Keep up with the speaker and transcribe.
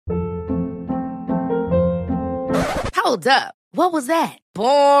Hold up. What was that?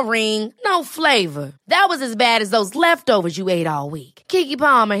 Boring. No flavor. That was as bad as those leftovers you ate all week. Keke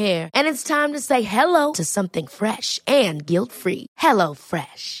Palmer here. And it's time to say hello to something fresh and guilt-free. Hello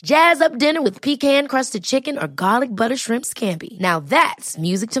Fresh. Jazz up dinner with pecan-crusted chicken or garlic butter shrimp scampi. Now that's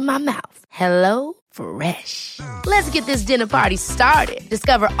music to my mouth. Hello Fresh. Let's get this dinner party started.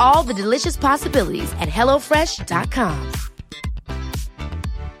 Discover all the delicious possibilities at hellofresh.com.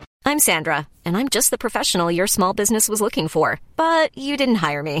 I'm Sandra, and I'm just the professional your small business was looking for. But you didn't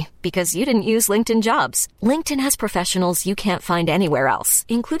hire me because you didn't use LinkedIn Jobs. LinkedIn has professionals you can't find anywhere else,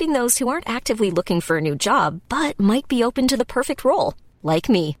 including those who aren't actively looking for a new job, but might be open to the perfect role, like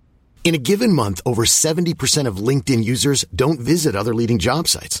me. In a given month, over 70% of LinkedIn users don't visit other leading job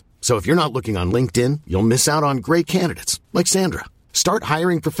sites. So if you're not looking on LinkedIn, you'll miss out on great candidates, like Sandra. Start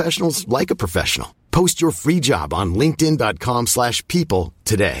hiring professionals like a professional. Post your free job on linkedin.com/people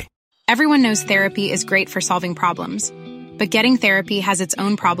today. Everyone knows therapy is great for solving problems, but getting therapy has its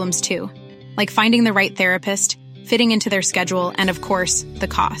own problems too, like finding the right therapist, fitting into their schedule, and of course, the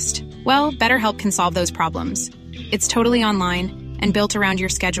cost. Well, BetterHelp can solve those problems. It's totally online and built around your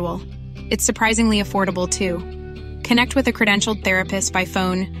schedule. It's surprisingly affordable too. Connect with a credentialed therapist by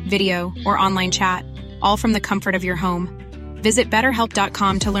phone, video, or online chat, all from the comfort of your home. Visit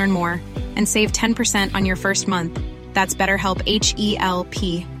BetterHelp.com to learn more and save 10% on your first month. That's BetterHelp,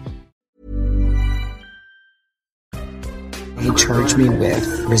 H-E-L-P. He charged me with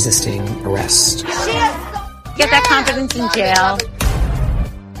resisting arrest. Get that confidence in jail.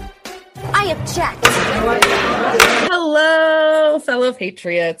 I object. Hello, fellow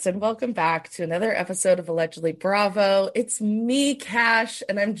patriots, and welcome back to another episode of Allegedly Bravo. It's me, Cash,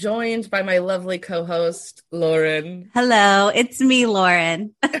 and I'm joined by my lovely co-host, Lauren. Hello, it's me,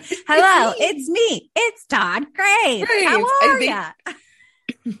 Lauren. Hello, it's me. It's Todd Graves. How are ya?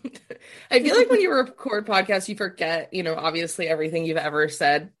 I feel like when you record podcasts, you forget, obviously everything you've ever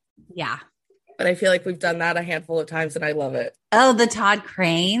said. Yeah. But I feel like we've done that a handful of times, and I love it. Oh, the Todd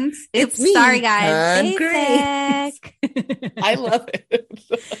Cranes. It's me. Sorry, guys. Todd Cranes. I love it.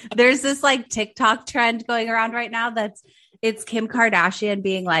 There's this like TikTok trend going around right now it's Kim Kardashian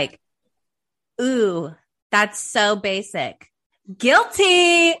being like, ooh, that's so basic.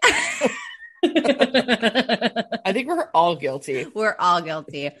 Guilty. I think we're all guilty. We're all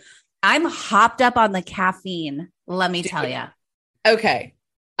guilty. I'm hopped up on the caffeine, let me tell you. Okay.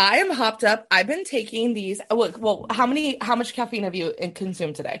 I am hopped up. I've been taking these. Well, how much caffeine have you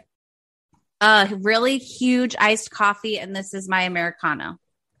consumed today? Really huge iced coffee, and this is my Americano,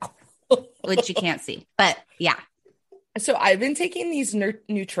 which you can't see, but yeah. So I've been taking these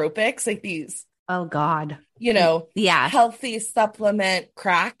nootropics, like these. Oh God. Yeah, healthy supplement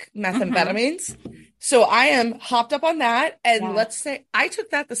crack methamphetamines. Mm-hmm. So I am hopped up on that, and let's say I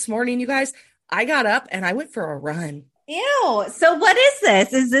took that this morning. You guys, I got up and I went for a run. Ew. So what is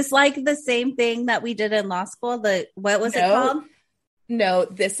this? Is this like the same thing that we did in law school? What was it called? No,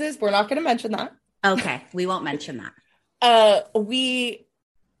 we're not going to mention that. Okay. We won't mention that.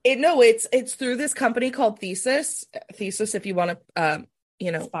 It's through this company called Thesis. Thesis, if you want to,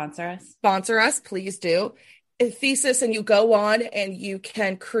 sponsor us, please do. Thesis, and you go on and you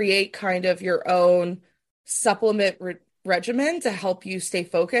can create kind of your own supplement regimen to help you stay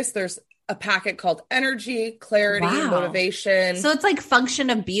focused. There's a packet called Energy, Clarity, Motivation. So it's like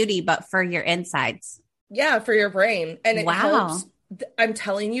Function of Beauty, but for your insides. Yeah, for your brain. And it helps. I'm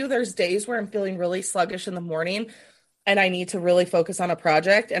telling you, there's days where I'm feeling really sluggish in the morning and I need to really focus on a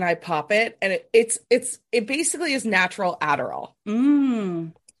project, and I pop it, and it basically is natural Adderall.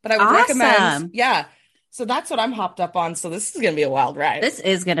 But I would recommend, so that's what I'm hopped up on. So this is going to be a wild ride. This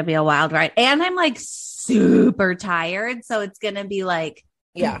is going to be a wild ride. And I'm like super tired. So it's going to be like,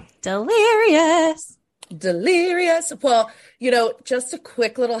 delirious. Well, just a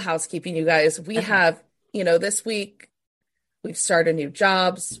quick little housekeeping, you guys. We have, this week we've started new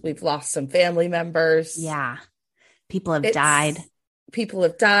jobs. We've lost some family members. Yeah. People have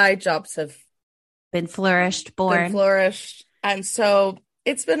died. Jobs have been flourished, born. And so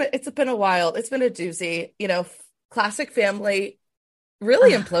it's been a while. It's been a doozy, classic family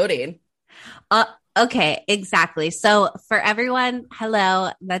really imploding. Okay, exactly. So for everyone, hello,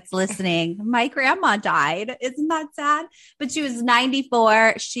 that's listening, my grandma died. Isn't that sad? But she was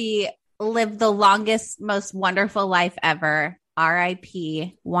 94. She lived the longest, most wonderful life ever.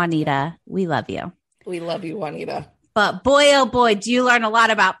 R.I.P. Juanita. We love you. We love you, Juanita. But boy, oh boy, do you learn a lot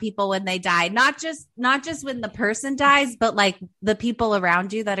about people when they die. Not just when the person dies, but like the people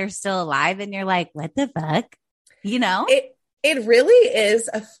around you that are still alive. And you're like, what the fuck? It really is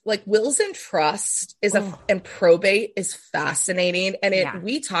like wills and trust is and probate is fascinating. And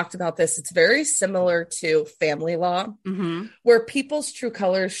we talked about this. It's very similar to family law, where people's true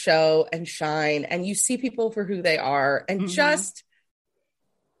colors show and shine, and you see people for who they are, and and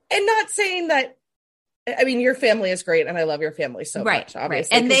not saying that. I mean, your family is great, and I love your family so much,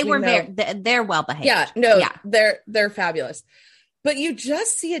 obviously. And they were they're well behaved. They're fabulous. But you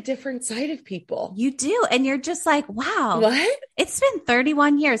just see a different side of people. You do. And you're just like, wow. What? It's been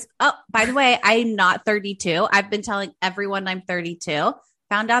 31 years. Oh, by the way, I'm not 32. I've been telling everyone I'm 32.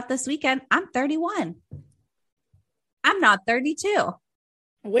 Found out this weekend, I'm 31. I'm not 32.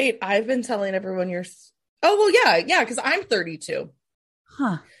 Wait, I've been telling everyone you're... Oh, well, yeah, because I'm 32.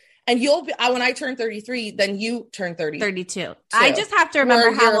 Huh. And you'll be... when I turn 33, then you turn 32. I just have to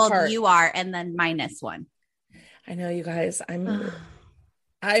remember how old you are and then minus one. I know, you guys. I'm old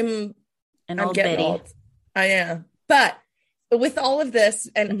getting Betty. old. I am. But with all of this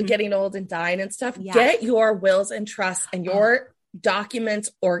and getting old and dying and stuff, get your wills and trusts and your documents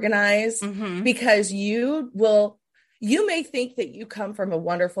organized, because you may think that you come from a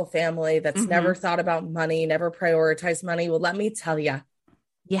wonderful family that's never thought about money, never prioritized money. Well, let me tell you.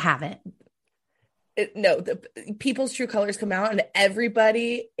 You haven't. No, people's true colors come out, and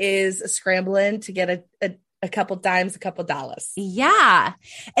everybody is scrambling to get a couple dimes, a couple dollars. Yeah.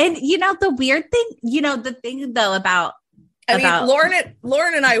 And the weird thing, the thing though about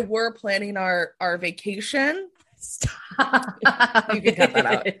Lauren and I were planning our vacation. Stop. You can cut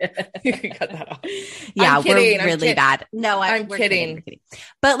that out. Yeah, we're really bad. No, I'm kidding.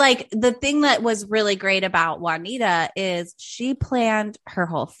 But like the thing that was really great about Juanita is she planned her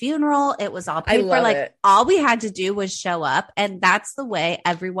whole funeral. It was all paid for. Like all we had to do was show up, and that's the way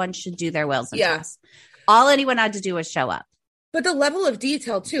everyone should do their wills and trusts. All anyone had to do was show up. But the level of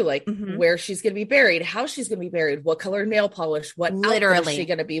detail too, like where she's going to be buried, how she's going to be buried, what color nail polish, what outfit is she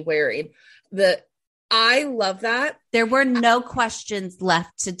going to be wearing. I love that. There were no questions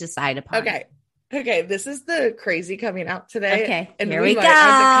left to decide upon. Okay. This is the crazy coming out today. Okay. And here we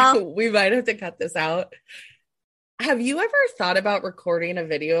go. We might have to cut this out. Have you ever thought about recording a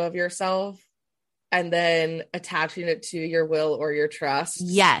video of yourself and then attaching it to your will or your trust?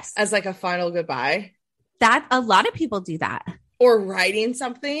 Yes. As like a final goodbye? That a lot of people do that. Or writing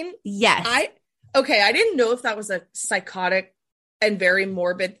something? Yes. I didn't know if that was a psychotic and very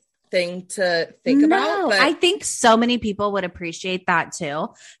morbid thing to think about. But I think so many people would appreciate that too,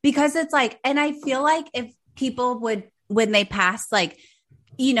 because it's like, and I feel like if people would, when they pass, like,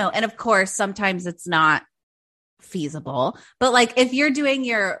 and of course, sometimes it's not feasible, but like if you're doing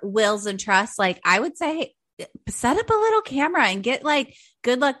your wills and trusts, like I would say, set up a little camera and get like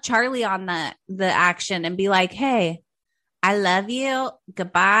Good Luck Charlie on the action and be like, hey, I love you.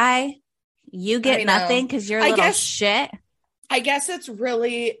 Goodbye. You get nothing because you're a little shit. I guess it's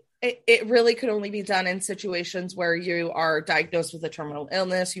really, it really could only be done in situations where you are diagnosed with a terminal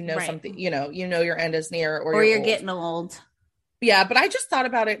illness, something, your end is near, or you're old. Getting old. Yeah. But I just thought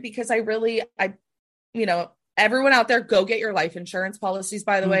about it because everyone out there, go get your life insurance policies,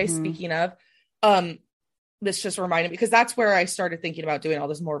 by the way, speaking of, this just reminded me, because that's where I started thinking about doing all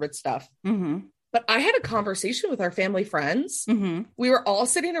this morbid stuff. But I had a conversation with our family friends. We were all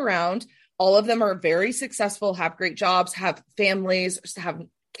sitting around. All of them are very successful, have great jobs, have families, have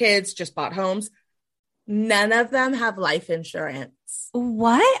kids, just bought homes. None of them have life insurance.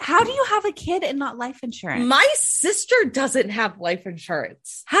 What? How do you have a kid and not life insurance? My sister doesn't have life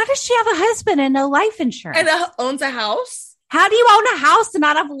insurance. How does she have a husband and no life insurance? And owns a house? How do you own a house and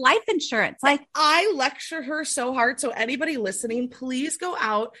not have life insurance? Like, I lecture her so hard. So anybody listening, please go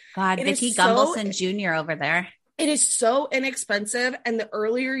out. God, Vicky Gumbelson Jr. over there. It is so inexpensive. And the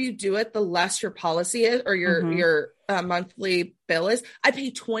earlier you do it, the less your policy is, or your monthly bill is. I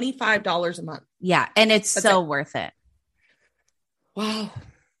pay $25 a month. Yeah. And it's worth it. Wow.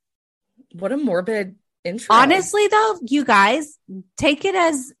 What a morbid intro. Honestly, though, you guys, take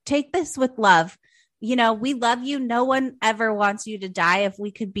this with love. We love you. No one ever wants you to die. If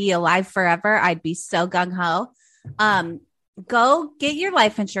we could be alive forever, I'd be so gung-ho. Go get your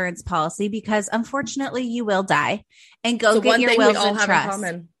life insurance policy, because unfortunately you will die, and go get your wills and trusts.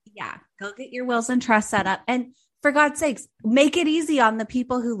 Yeah. Go get your wills and trusts set up. And for God's sakes, make it easy on the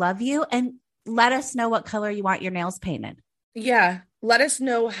people who love you, and let us know what color you want your nails painted. Yeah. Let us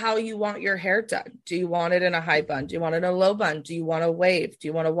know how you want your hair done. Do you want it in a high bun? Do you want it in a low bun? Do you want to wave? Do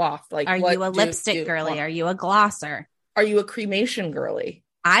you want to waft? Like, are you a lipstick girly? Are you a glosser? Are you a cremation girly?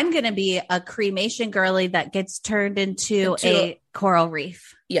 I'm going to be a cremation girly that gets turned into a coral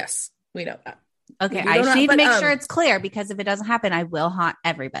reef. Yes, we know that. Okay, I just need to make sure it's clear, because if it doesn't happen, I will haunt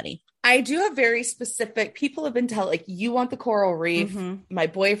everybody. I I do have very specific, people have been telling, like, you want the coral reef. My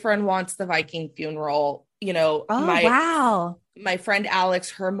boyfriend wants the Viking funeral. You know, my friend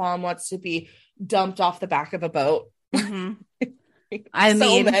Alex, her mom wants to be dumped off the back of a boat. I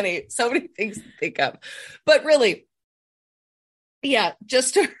mean, so many things to think of, but really, yeah,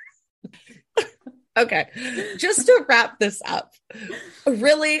 just to wrap this up,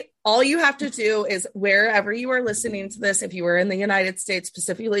 really, all you have to do is, wherever you are listening to this, if you are in the United States,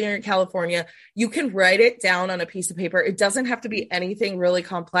 specifically in California, you can write it down on a piece of paper. It doesn't have to be anything really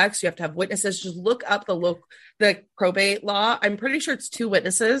complex. You have to have witnesses. Just look up the probate law. I'm pretty sure it's 2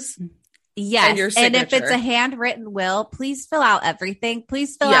 witnesses. Yes. And if it's a handwritten will, please fill out everything.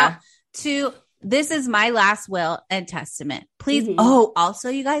 Please fill out this is my last will and testament. Please. Oh, also,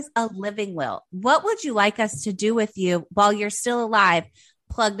 you guys, a living will. What would you like us to do with you while you're still alive,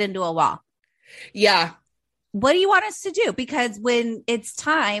 plugged into a wall? Yeah. What do you want us to do? Because when it's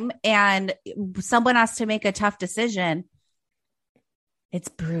time and someone has to make a tough decision, it's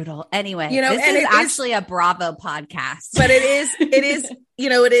brutal. Anyway, you know, this is actually a Bravo podcast. But it is, you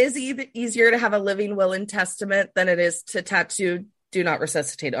know, it is easier to have a living will and testament than it is to tattoo "Do not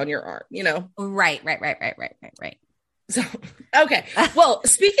resuscitate" on your arm, you know? Right. So, okay. Well,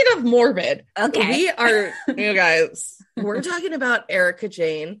 speaking of morbid, we are, you guys, we're talking about Erika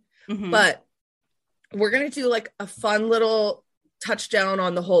Jayne, but we're going to do like a fun little touchdown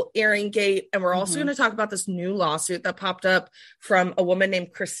on the whole earring gate. And we're also going to talk about this new lawsuit that popped up from a woman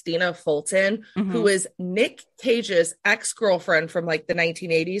named Christina Fulton, who is Nick Cage's ex-girlfriend from like the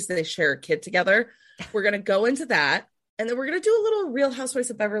 1980s. They share a kid together. We're going to go into that. And then we're going to do a little Real Housewives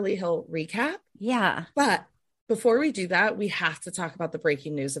of Beverly Hills recap. Yeah. But before we do that, we have to talk about the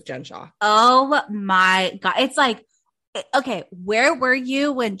breaking news of Jen Shah. Oh my God. It's like, okay, where were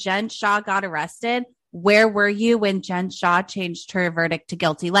you when Jen Shah got arrested? Where were you when Jen Shah changed her verdict to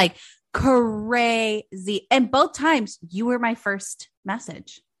guilty? Like, crazy. And both times you were my first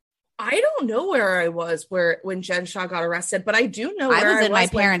message. I don't know where I was when Jen Shah got arrested, but I do know where I was in my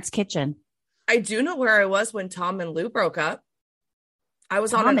parents' kitchen. I do know where I was when Tom and Lou broke up. I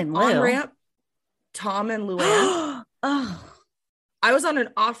was on an on-ramp. Tom and Luann. I was on an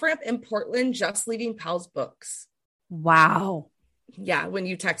off-ramp in Portland just leaving Pal's books. Wow. Yeah, when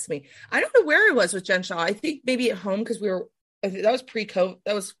you text me. I don't know where I was with Jen Shah. I think maybe at home because that was pre-COVID.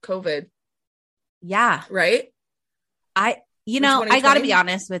 That was COVID. Yeah. Right? I got to be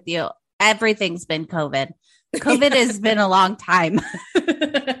honest with you. Everything's been COVID. COVID has been a long time.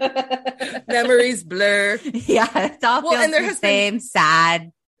 Memories blur. Yeah, it's all feels the same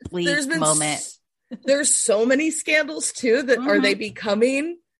sad, bleak moment. There's so many scandals too that are they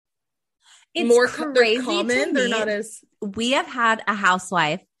becoming more crazy common? They're not as. We have had a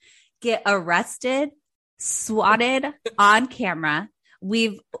housewife get arrested, swatted on camera.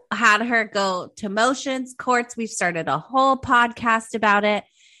 We've had her go to motions, courts. We've started a whole podcast about it.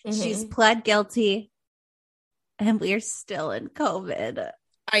 She's pled guilty. And we're still in COVID.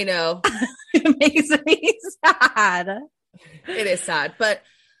 I know. It makes me sad. It is sad. But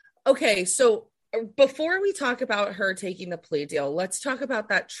okay, so before we talk about her taking the plea deal, let's talk about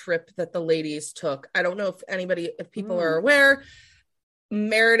that trip that the ladies took. I don't know if people are aware.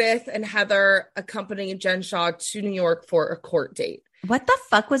 Meredith and Heather accompanied Jen Shah to New York for a court date. What the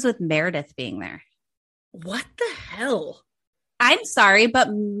fuck was with Meredith being there? What the hell? I'm sorry, but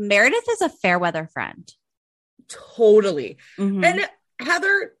Meredith is a fair weather friend. Totally. And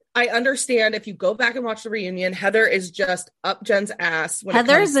Heather, I understand if you go back and watch the reunion, Heather is just up Jen's ass.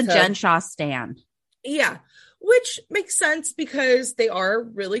 Heather is a Jen Shah stan. Yeah, which makes sense because they are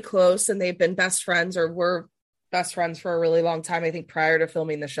really close and they've been best friends or were best friends for a really long time, I think, prior to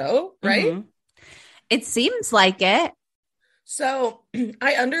filming the show, right? It seems like it. So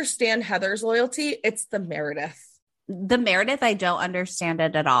I understand Heather's loyalty. It's the Meredith. I don't understand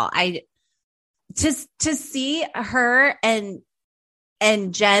it at all. To see her and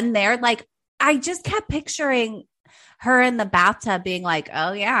Jen there, like, I just kept picturing her in the bathtub being like,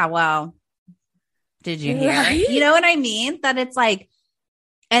 oh yeah, well, did you hear? Right? You know what I mean? That it's like,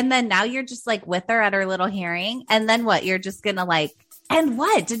 and then now you're just like with her at her little hearing. And then what? You're just going to like, and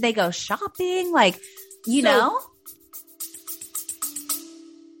what? Did they go shopping? Like, you know?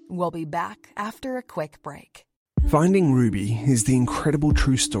 We'll be back after a quick break. Finding Ruby is the incredible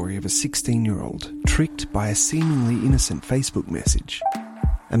true story of a 16-year-old tricked by a seemingly innocent Facebook message.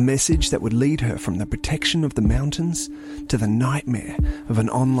 A message that would lead her from the protection of the mountains to the nightmare of an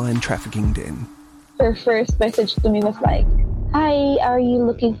online trafficking den. Her first message to me was like, "Hi, are you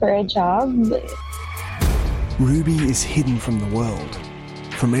looking for a job?" Ruby is hidden from the world,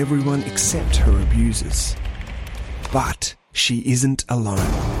 from everyone except her abusers. But she isn't alone.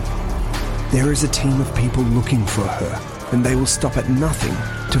 There is a team of people looking for her, and they will stop at nothing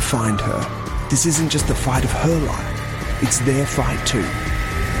to find her. This isn't just the fight of her life, it's their fight too.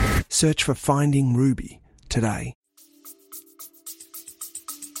 Search for Finding Ruby today.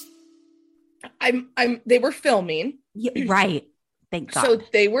 They were filming. Yeah, right. Thank God. So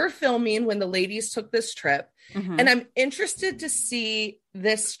they were filming when the ladies took this trip. And I'm interested to see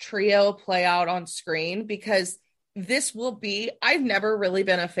this trio play out on screen, because this will be, I've never really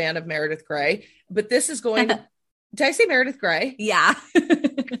been a fan of Meredith Grey, but this is going to, did I say Meredith Grey? Yeah.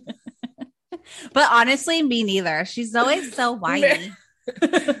 But honestly, me neither. She's always so whiny.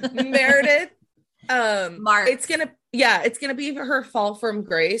 Meredith, Mark. It's gonna be her fall from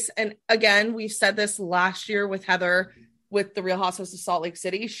grace. And again, we've said this last year with Heather, with the Real Housewives of Salt Lake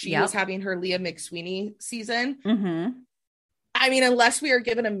City. She was having her Leah McSweeney season. I mean, unless we are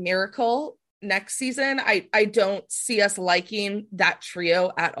given a miracle next season, I don't see us liking that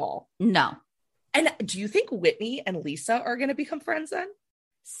trio at all. No. And do you think Whitney and Lisa are going to become friends then?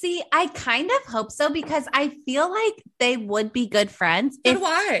 See, I kind of hope so, because I feel like they would be good friends.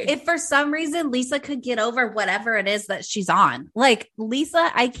 If for some reason Lisa could get over whatever it is that she's on. Like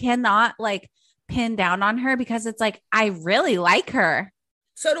Lisa, I cannot like pin down on her, because it's like, I really like her.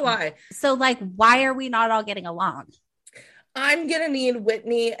 So do I. So like, why are we not all getting along? I'm going to need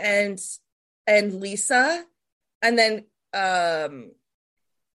Whitney and Lisa. And then,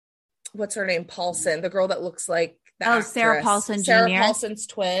 what's her name? Paulson, the girl that looks like Sarah Paulson Jr. Sarah Paulson's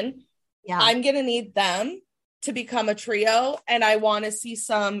twin. Yeah. I'm going to need them to become a trio. And I want to see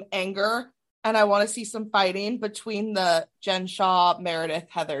some anger, and I want to see some fighting between the Jen Shah, Meredith,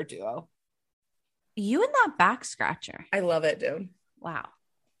 Heather duo. You and that back scratcher. I love it, dude. Wow.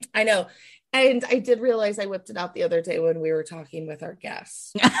 I know. And I did realize I whipped it out the other day when we were talking with our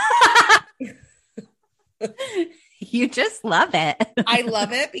guests. You just love it. I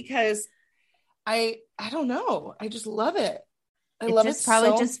love it because I don't know. I just love it. I love it.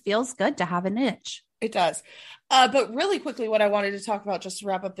 Probably just feels good to have an itch. It does. But really quickly, what I wanted to talk about, just to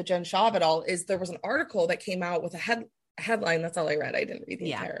wrap up the Jen Shah of it all, is there was an article that came out with a headline. That's all I read. I didn't read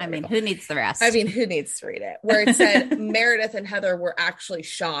the entire article. Who needs the rest? Who needs to read it? Where it said Meredith and Heather were actually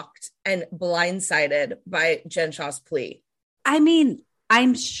shocked and blindsided by Jen Shah's plea. I mean,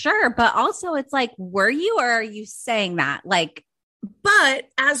 I'm sure, but also it's like, were you, or are you saying that? Like, but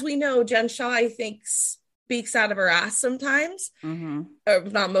as we know, Jen Shah, I think, speaks out of her ass sometimes, or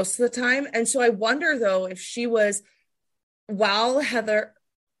not most of the time. And so I wonder, though, if she was, while Heather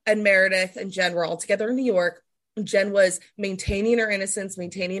and Meredith and Jen were all together in New York, Jen was maintaining her innocence. I'm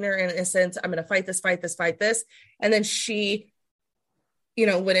going to fight this. And then she,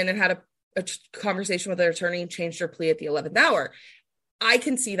 went in and had a conversation with her attorney and changed her plea at the 11th hour. I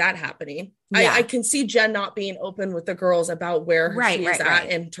can see that happening. Yeah. I can see Jen not being open with the girls about where she is at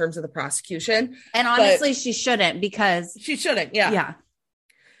in terms of the prosecution. And honestly, she shouldn't, because she shouldn't. Yeah. Yeah.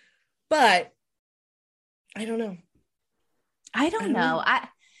 But I don't know. I don't know.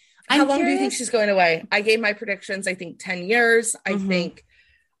 How long do you think she's going away? I gave my predictions. I think 10 years. I think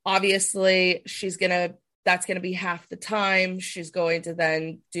obviously that's going to be half the time. She's going to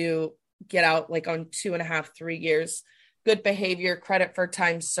then get out like on 2.5, 3 years. Good behavior, credit for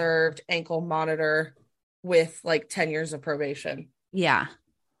time served, ankle monitor with like 10 years of probation. Yeah.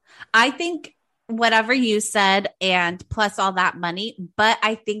 I think whatever you said, and plus all that money, but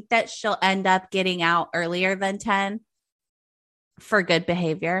I think that she'll end up getting out earlier than 10 for good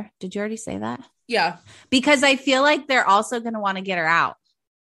behavior. Did you already say that? Yeah. Because I feel like they're also going to want to get her out.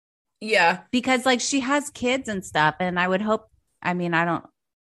 Yeah. Because like she has kids and stuff, and I would hope, I'm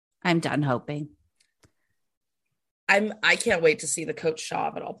done hoping. I can't wait to see the Coach Shah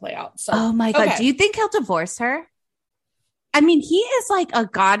of it all play out. So, oh my God. Okay. Do you think he'll divorce her? I mean, he is like a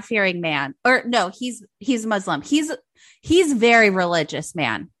God-fearing man, or no, he's Muslim. He's very religious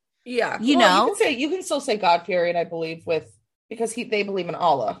man. Yeah. You can still say God-fearing, I believe, because they believe in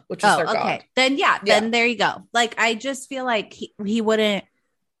Allah, which is their God. Then then there you go. Like, I just feel like he wouldn't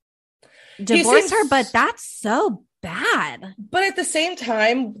divorce her, but that's so bad. But at the same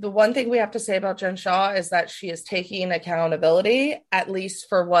time, the one thing we have to say about Jen Shah is that she is taking accountability, at least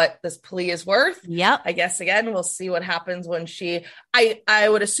for what this plea is worth. Yep. I guess, again, we'll see what happens when I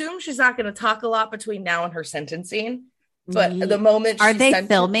would assume she's not going to talk a lot between now and her sentencing. But the moment are they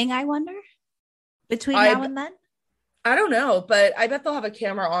filming, I wonder, between now and then? I don't know, but I bet they'll have a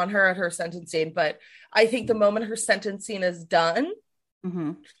camera on her at her sentencing. But I think the moment her sentencing is done,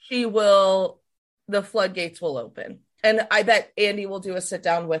 the floodgates will open. And I bet Andy will do a sit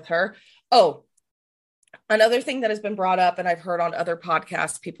down with her. Oh, another thing that has been brought up, and I've heard on other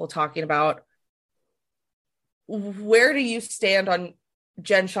podcasts, people talking about, where do you stand on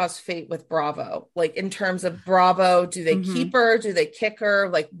Jen Shah's fate with Bravo, like in terms of Bravo, do they keep her? Do they kick her?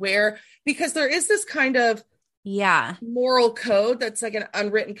 Like where, because there is this kind of moral code that's like an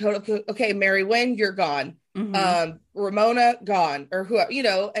unwritten code. Okay, Mary Wynn, you're gone. Ramona gone, or who, you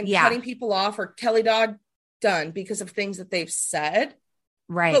know, and cutting people off, or Kelly Dodd done because of things that they've said.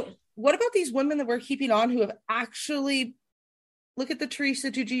 Right. But what about these women that we're keeping on who have actually, look at the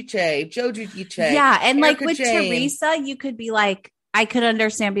Teresa Giudice, Joe Giudice. Yeah. And Erika, like with Jayne. Teresa, you could be like, I could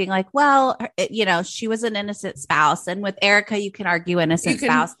understand being like, well, you know, she was an innocent spouse. And with Erika, you can argue innocent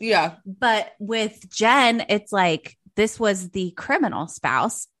spouse. Yeah. But with Jen, it's like, this was the criminal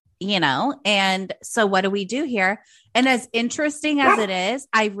spouse, you know? And so what do we do here? And as interesting as it is,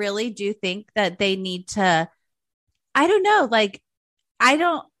 I really do think that they need to, I don't know, like,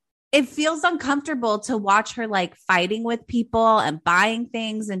 it feels uncomfortable to watch her like fighting with people and buying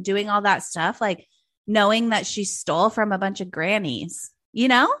things and doing all that stuff. Like, knowing that she stole from a bunch of grannies, you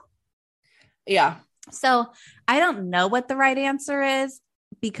know? Yeah. So I don't know what the right answer is,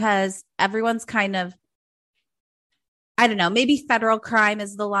 because everyone's kind of, I don't know, maybe federal crime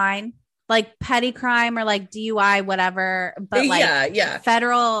is the line, like petty crime or like DUI, whatever. But like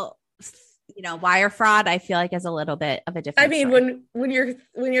federal, you know, wire fraud, I feel like is a little bit of a different. I mean, story.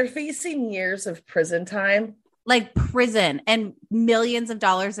 when you're facing years of prison time, like prison and millions of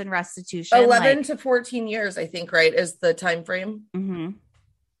dollars in restitution, 11 to 14 years, I think, right, is the time frame.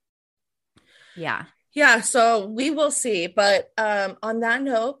 Yeah. So we will see. But on that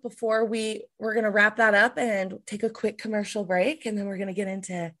note, before we're going to wrap that up and take a quick commercial break, and then we're going to get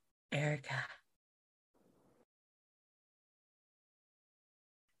into Erika.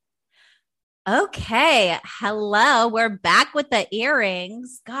 Okay. Hello. We're back with the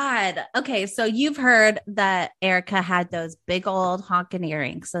earrings. God. Okay. So you've heard that Erika had those big old honking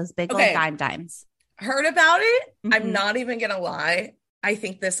earrings, those big old dimes. Heard about it. I'm not even going to lie. I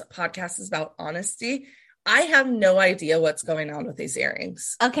think this podcast is about honesty. I have no idea what's going on with these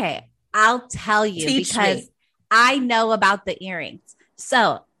earrings. Okay. I'll tell you. Teach because me. I know about the earrings.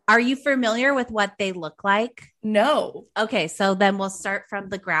 So are you familiar with what they look like? No. Okay. So then we'll start from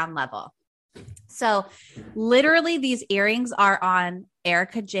the ground level. So literally these earrings are on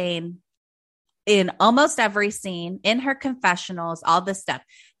Erika Jayne in almost every scene, in her confessionals, all this stuff.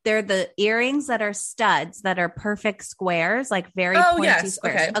 They're the earrings that are studs that are perfect squares, like very pointy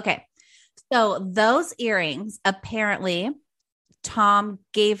squares. Okay. So those earrings, apparently Tom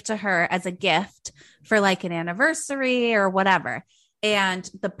gave to her as a gift for like an anniversary or whatever. And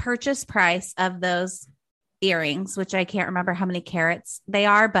the purchase price of those earrings, which I can't remember how many carats they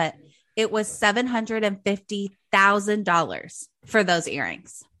are, but it was $750,000 for those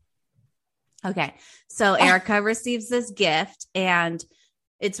earrings. Okay. So Erika receives this gift and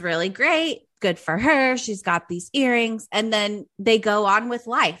it's really great. Good for her. She's got these earrings, and then they go on with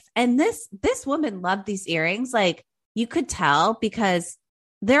life. And this woman loved these earrings. Like, you could tell because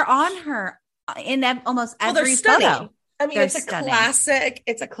they're on her in almost every photo. I mean, it's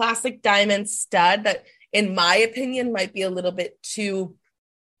a classic diamond stud that, in my opinion, might be a little bit too,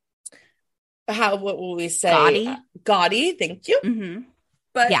 what will we say? Gaudy. Thank you.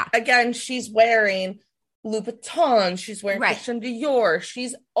 But again, she's wearing Louboutin. She's wearing Christian Dior.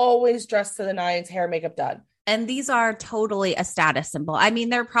 She's always dressed to the nines, hair, makeup done. And these are totally a status symbol. I mean,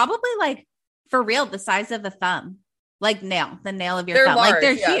 they're probably like, for real, the size of a thumb, like the nail of your thumb. Large, like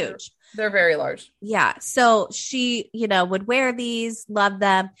they're huge. They're very large. Yeah. So she, would wear these, love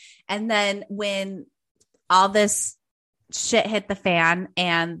them. And then when all this shit hit the fan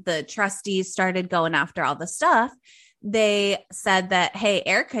and the trustees started going after all the stuff, they said that, hey,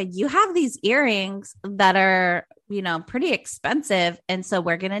 Erika, you have these earrings that are, pretty expensive. And so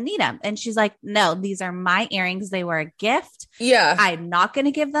we're going to need them. And she's like, no, these are my earrings. They were a gift. Yeah. I'm not going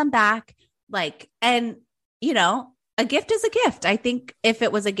to give them back. A gift is a gift. I think if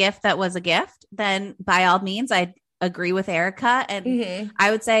it was a gift that was a gift, then by all means, I'd agree with Erika. And I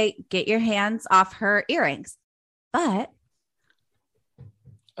would say, get your hands off her earrings. But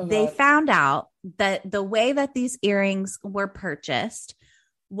they found out that the way that these earrings were purchased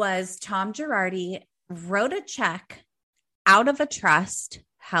was Tom Girardi wrote a check out of a trust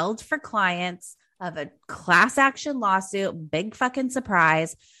held for clients of a class action lawsuit, big fucking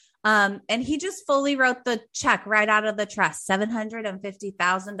surprise. And he just fully wrote the check right out of the trust,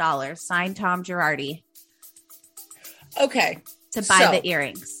 $750,000, signed Tom Girardi. Okay. To buy the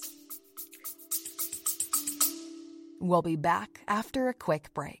earrings. We'll be back after a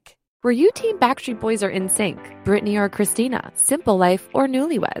quick break. Were you Team Backstreet Boys or NSYNC? Brittany or Christina, simple life or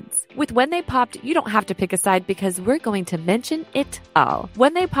newlyweds. With When They Popped, you don't have to pick a side because we're going to mention it all.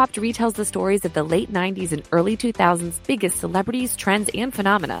 When They Popped retells the stories of the late 90s and early 2000s biggest celebrities, trends, and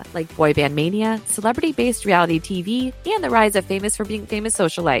phenomena like boy band mania, celebrity-based reality TV, and the rise of famous for being famous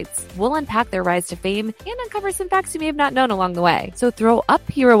socialites. We'll unpack their rise to fame and uncover some facts you may have not known along the way. So throw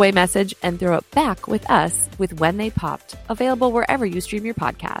up your away message and throw it back with us with When They Popped, available wherever you stream your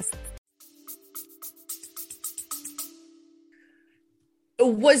podcasts.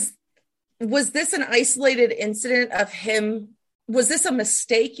 Was this an isolated incident of him? Was this a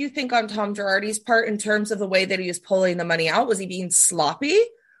mistake, you think, on Tom Girardi's part in terms of the way that he was pulling the money out? Was he being sloppy?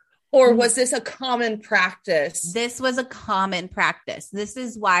 Or was this a common practice? This was a common practice. This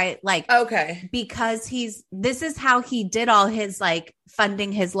is why, okay, because this is how he did all his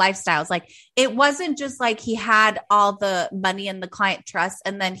funding his lifestyles. It wasn't just he had all the money in the client trust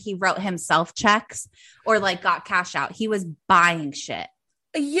and then he wrote himself checks or got cash out. He was buying shit.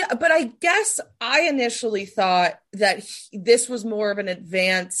 Yeah, but I guess I initially thought that this was more of an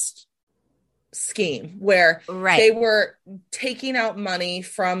advanced scheme where they were taking out money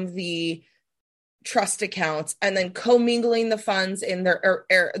from the trust accounts and then commingling the funds in their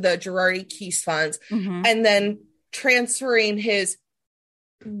the Girardi Keese funds, and then transferring his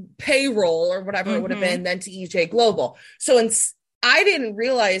payroll or whatever it would have been then to EJ Global. So I didn't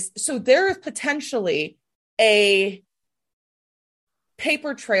realize. So there is potentially a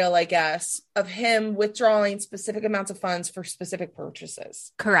paper trail, I guess, of him withdrawing specific amounts of funds for specific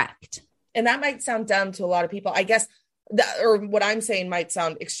purchases. Correct. And that might sound dumb to a lot of people. I guess or what I'm saying might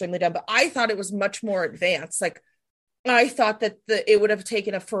sound extremely dumb, but I thought it was much more advanced. I thought that it would have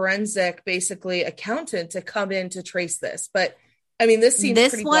taken a forensic, basically, accountant to come in to trace this. But I mean, this seems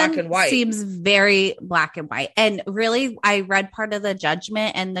pretty black and white. Seems very black and white. And really, I read part of the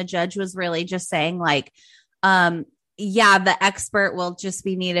judgment and the judge was really just saying yeah, the expert will just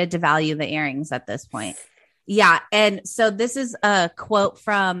be needed to value the earrings at this point. Yeah. And so this is a quote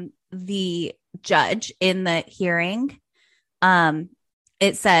from the judge in the hearing.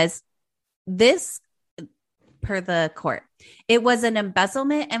 It says, this, per the court, it was an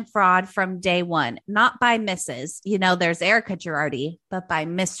embezzlement and fraud from day one, not by Mrs. There's Erika Girardi, but by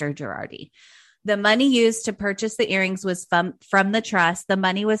Mr. Girardi. The money used to purchase the earrings was from the trust. The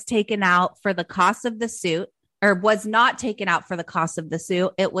money was taken out for the cost of the suit. Or was not taken out for the cost of the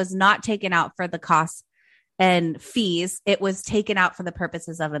suit. It was not taken out for the costs and fees. It was taken out for the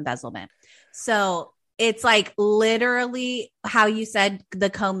purposes of embezzlement. So it's literally how you said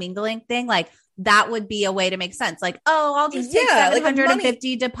the commingling thing. That would be a way to make sense. I'll just take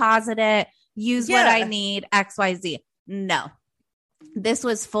 750, deposit it, use what I need, X, Y, Z. No, this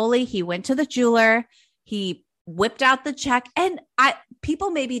was fully, he went to the jeweler. He whipped out the check. And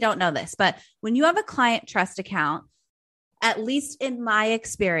people maybe don't know this, but when you have a client trust account, at least in my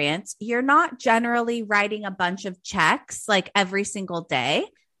experience, you're not generally writing a bunch of checks every single day.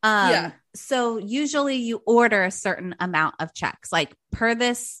 So usually you order a certain amount of checks, per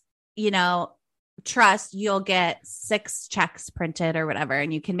this, trust, you'll get 6 checks printed or whatever,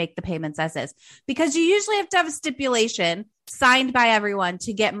 and you can make the payments as is, because you usually have to have a stipulation signed by everyone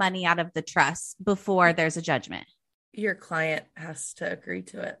to get money out of the trust before there's a judgment. Your client has to agree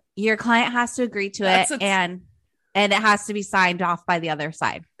to it. Your client has to agree to it, and it has to be signed off by the other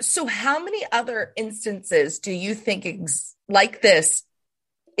side. So how many other instances do you think like this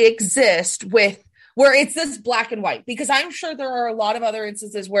exist where it's this black and white? Because I'm sure there are a lot of other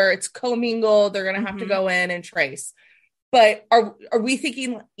instances where it's commingled. They're going to have to go in and trace. But are we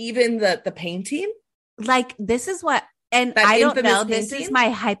thinking even the painting? This is what, and I don't know, this is my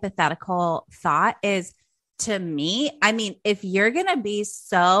hypothetical thought is, to me, I mean, if you're going to be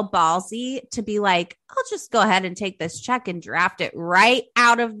so ballsy to be I'll just go ahead and take this check and draft it right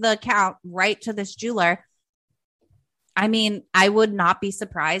out of the account, right to this jeweler. I mean, I would not be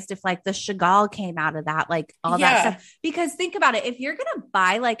surprised if the Chagall came out of that, all that stuff. Because think about it. If you're going to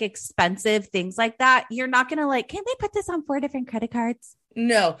buy expensive things like that, you're not going to can they put this on 4 different credit cards?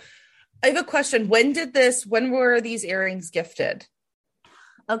 No. I have a question. When were these earrings gifted?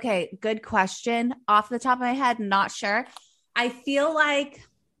 Okay, good question. Off the top of my head, not sure. I feel I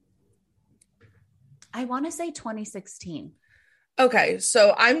want to say 2016. Okay,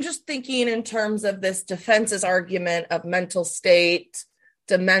 so I'm just thinking in terms of this defense's argument of mental state,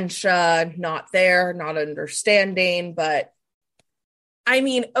 dementia, not there, not understanding. But I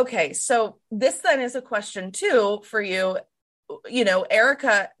mean, okay, so this then is a question too for you.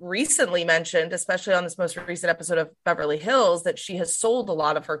 Erika recently mentioned, especially on this most recent episode of Beverly Hills, that she has sold a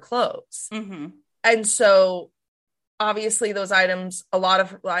lot of her clothes. And so obviously those items, a lot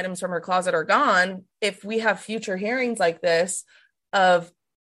of items from her closet are gone. If we have future hearings like this of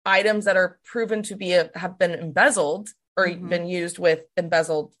items that are proven to be have been embezzled or been used with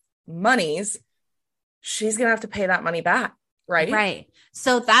embezzled monies, she's gonna have to pay that money back, right? Right.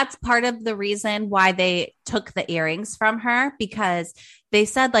 So that's part of the reason why they took the earrings from her, because they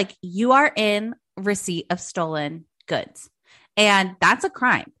said, like, you are in receipt of stolen goods. And that's a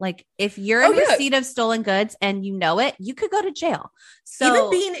crime. Like, if you're in receipt of stolen goods and you know it, you could go to jail. So even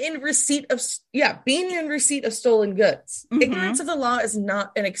being in receipt of stolen goods, ignorance of the law is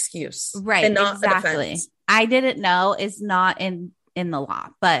not an excuse, right? And not exactly. a defense. I didn't know is not in the law,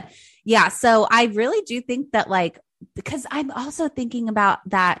 but yeah. So I really do think that, like, because I'm also thinking about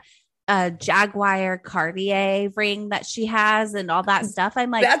that Jaguar Cartier ring that she has and all that stuff. I'm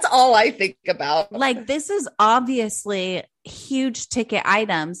like, that's all I think about. Like, this is obviously huge ticket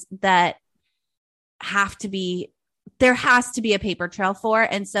items that there has to be a paper trail for.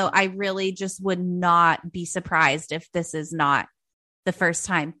 And so I really just would not be surprised if this is not the first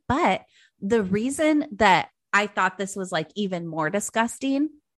time. But the reason that I thought this was, like, even more disgusting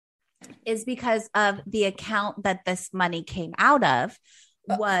is because of the account that this money came out of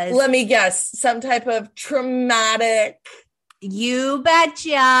was, let me guess, some type of traumatic. You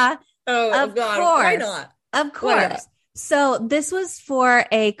betcha. Oh, of God. course. Why not? Of course. So this was for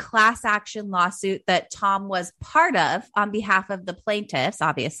a class action lawsuit that Tom was part of on behalf of the plaintiffs,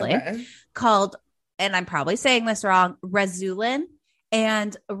 obviously, called, and I'm probably saying this wrong, Razulin.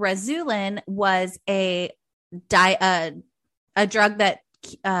 And Razulin was a drug that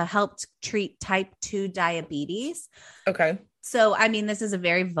helped treat type 2 diabetes. Okay. So, I mean, this is a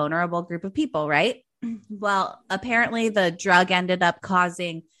very vulnerable group of people, right? Well, apparently the drug ended up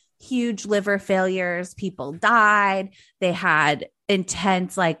causing huge liver failures. People died. They had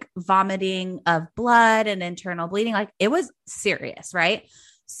intense, like, vomiting of blood and internal bleeding. Like, it was serious, right?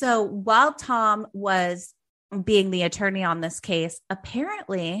 So while Tom was being the attorney on this case,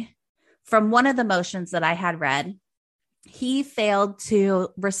 apparently from one of the motions that I had read, he failed to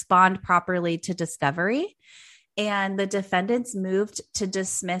respond properly to discovery. And the defendants moved to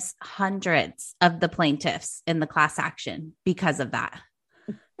dismiss hundreds of the plaintiffs in the class action because of that,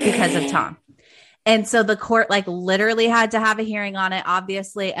 because of Tom. And so the court, like, literally had to have a hearing on it,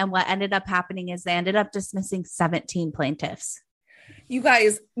 obviously. And what ended up happening is they ended up dismissing 17 plaintiffs. You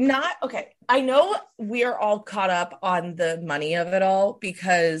guys, I know we're all caught up on the money of it all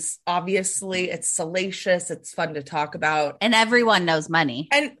because obviously it's salacious. It's fun to talk about. And everyone knows money.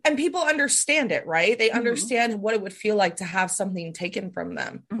 And people understand it, right? They understand what it would feel like to have something taken from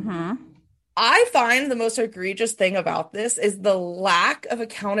them. I find the most egregious thing about this is the lack of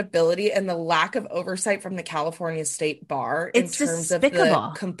accountability and the lack of oversight from the California State Bar in terms despicable.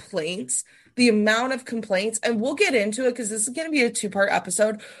 of the complaints. The amount of complaints, and we'll get into it because this is going to be a 2-part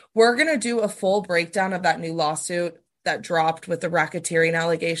episode. We're going to do a full breakdown of that new lawsuit that dropped with the racketeering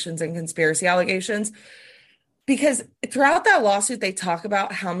allegations and conspiracy allegations, because throughout that lawsuit, they talk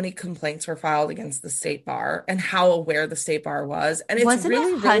about how many complaints were filed against the State Bar and how aware the State Bar was. And it's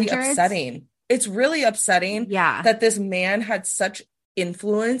really upsetting. It's really upsetting that this man had such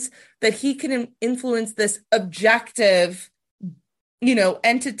influence that he can influence this objective,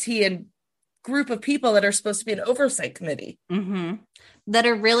 entity and group of people that are supposed to be an oversight committee that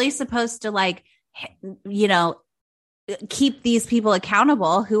are really supposed to, like, keep these people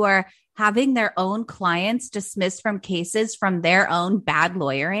accountable who are having their own clients dismissed from cases from their own bad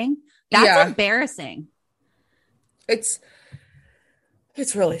lawyering. That's embarrassing. It's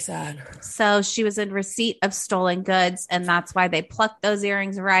really sad. So she was in receipt of stolen goods, and that's why they plucked those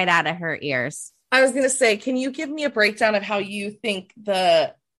earrings right out of her ears. I was going to say, can you give me a breakdown of how you think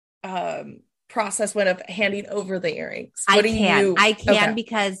the process went of handing over the earrings? I can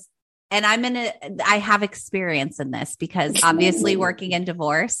because, and I have experience in this because obviously working in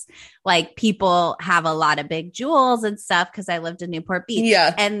divorce, like, people have a lot of big jewels and stuff because I lived in Newport Beach.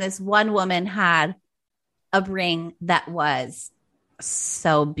 Yeah. And this one woman had a ring that was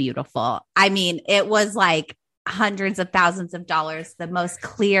so beautiful. I mean, it was like hundreds of thousands of dollars, the most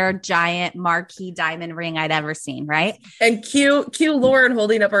clear, giant, marquee diamond ring I'd ever seen, right? And cue Lauren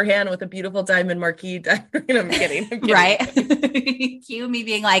holding up her hand with a beautiful diamond marquee diamond ring. I'm kidding. Right? Cue me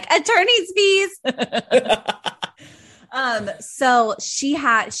being like, attorney's fees. So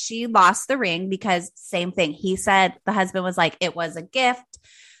she lost the ring because same thing. He said, the husband was like, it was a gift.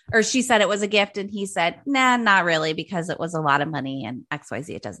 Or she said it was a gift, and he said, nah, not really, because it was a lot of money and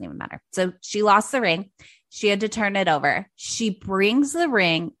XYZ. It doesn't even matter. So she lost the ring. She had to turn it over. She brings the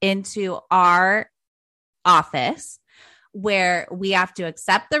ring into our office where we have to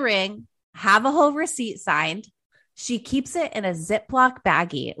accept the ring, have a whole receipt signed, She keeps it in a Ziploc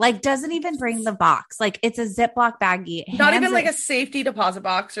baggie, like doesn't even bring the box. Like it's a Ziploc baggie. Not even like a safety deposit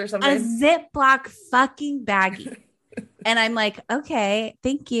box or something. A Ziploc fucking baggie. And I'm like, okay,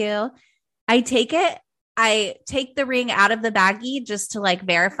 thank you. I take it. I take the ring out of the baggie just to like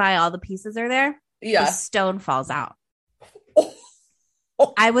verify all the pieces are there. Yeah. The stone falls out.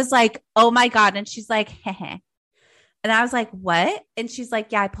 I was like, oh my God. And she's like, heh. And I was like, what? And she's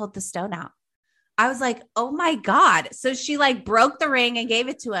like, yeah, I pulled the stone out. I was like, oh my God. So she like broke the ring and gave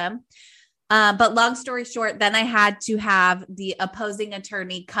it to him. But long story short, then I had to have the opposing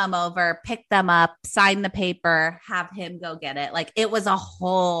attorney come over, pick them up, sign the paper, have him go get it. Like it was a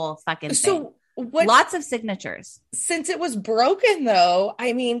whole fucking thing. Lots of signatures. Since it was broken though,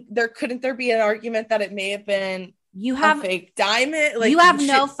 I mean, couldn't there be an argument that it may have been a fake diamond? Like you have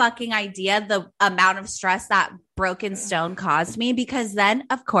no fucking idea the amount of stress that broken stone caused me, because then,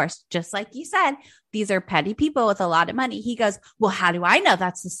 of course, just like you said, these are petty people with a lot of money. He goes, well, how do I know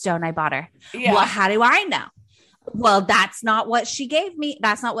that's the stone I bought her? Yeah. Well, how do I know? Well, that's not what she gave me.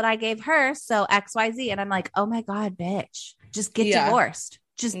 That's not what I gave her. So XYZ. And I'm like, oh my God, bitch, just get divorced.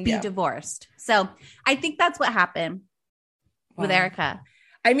 Just be divorced. So I think that's what happened with Erika.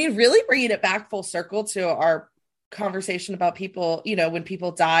 I mean, really bringing it back full circle to our conversation about people, when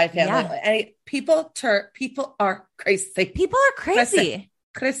people die, family, people are crazy. People are crazy.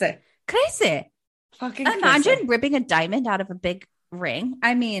 Crazy. Fucking imagine crazy. ripping a diamond out of a big ring.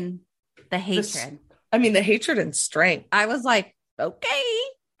 I mean, the hatred. The hatred and strength. I was like, okay.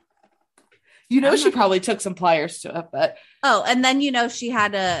 She probably took some pliers to it, but. Oh, and then, she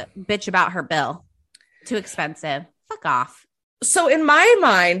had a bitch about her bill. Too expensive. Fuck off. So in my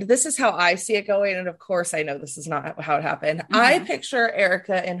mind, this is how I see it going. And of course, I know this is not how it happened. Mm-hmm. I picture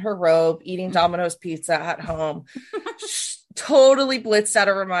Erika in her robe eating Domino's pizza at home, totally blitzed out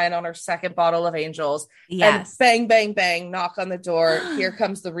of her mind on her second bottle of Angels. Yes. And bang, bang, bang, knock on the door. Here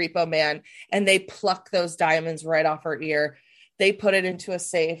comes the repo man. And they pluck those diamonds right off her ear. They put it into a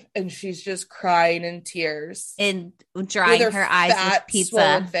safe and she's just crying in tears. And drying her eyes with pizza.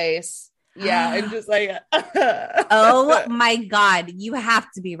 Swollen face. Yeah, and just like oh my God, you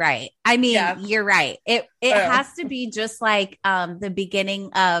have to be right. I mean, you're right. It has to be just like the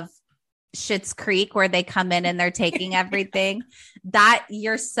beginning of Schitt's Creek where they come in and they're taking everything. That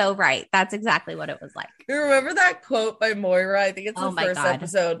you're so right. That's exactly what it was like. You remember that quote by Moira? I think it's the first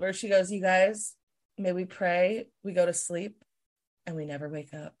episode where she goes, "You guys, may we pray, we go to sleep, and we never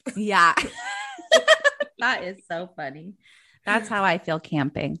wake up." Yeah. That is so funny. That's how I feel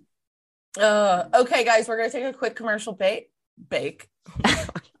camping. Okay, guys, we're gonna take a quick commercial bake.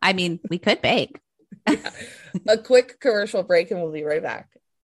 I mean, we could bake. A quick commercial break, and we'll be right back.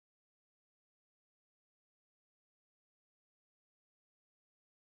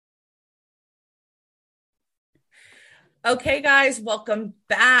 Okay, guys, welcome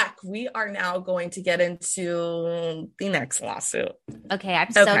back. We are now going to get into the next lawsuit. Okay,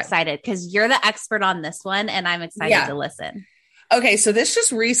 I'm so excited because you're the expert on this one, and I'm excited to listen. Okay, so this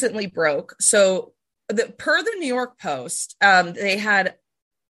just recently broke. So per the New York Post, they had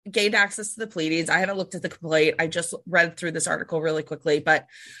gained access to the pleadings. I haven't looked at the complaint. I just read through this article really quickly. But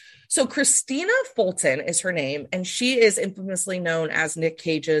so Christina Fulton is her name, and she is infamously known as Nick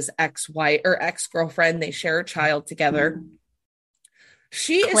Cage's ex-wife or ex-girlfriend. They share a child together.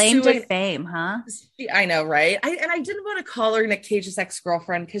 She claimed is suing, to fame, huh? I know, right? I didn't want to call her Nick Cage's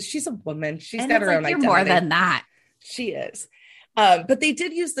ex-girlfriend because she's a woman. She's got her own identity. You're more than that. She is. But they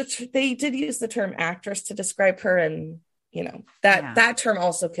did use the term actress to describe her, and that term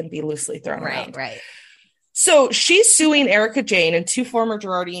also can be loosely thrown around. Right. So she's suing Erika Jayne and two former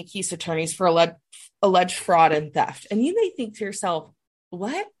Girardi and Keese attorneys for alleged fraud and theft. And you may think to yourself,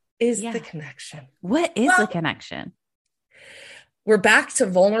 what is the connection? What is the connection? We're back to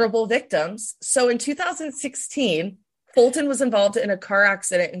vulnerable victims. So in 2016, Fulton was involved in a car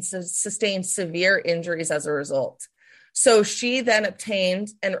accident and sustained severe injuries as a result. So she then retained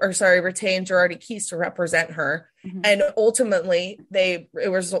Girardi Keese to represent her. Mm-hmm. And ultimately it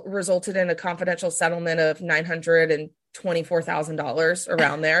resulted in a confidential settlement of $924,000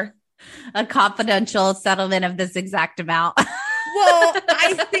 around there. A confidential settlement of this exact amount. Well,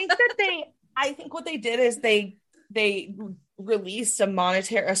 I think what they did is they released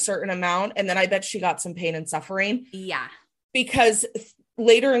a certain amount. And then I bet she got some pain and suffering. Yeah. Because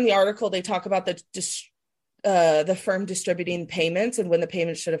later in the article, they talk about the firm distributing payments and when the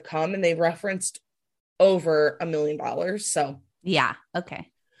payments should have come, and they referenced over $1 million. So yeah, okay.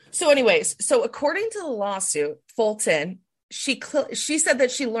 So anyways, according to the lawsuit, Fulton, she said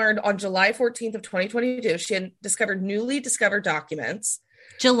that she learned on July 14th of 2022 she had newly discovered documents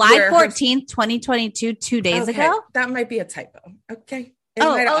July 14th, 2022, 2 days ago? That might be a typo. Okay.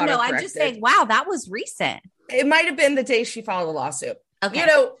 No, I'm just saying, wow, that was recent. It might have been the day she filed a lawsuit. Okay. You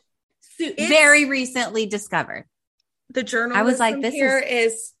know, very recently discovered. The journalism I was like, this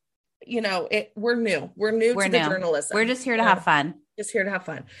is you know, we're new. We're new to the journalism. We're just here to have fun. Just here to have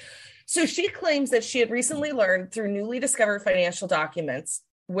fun. So she claims that she had recently learned through newly discovered financial documents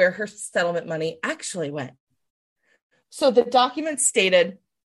where her settlement money actually went. So the documents stated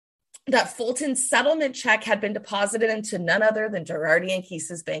that Fulton's settlement check had been deposited into none other than Girardi and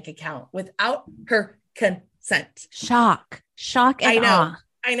Keese's bank account without her consent. Shock and awe.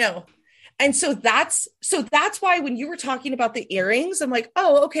 I know. And so that's why when you were talking about the earrings, I'm like,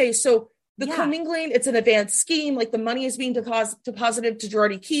 oh, okay. So the commingling, it's an advanced scheme. Like the money is being deposited to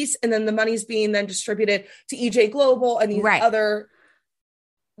Girardi Keese, and then the money is being then distributed to EJ Global and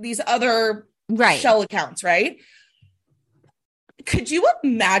these other shell accounts, right? Could you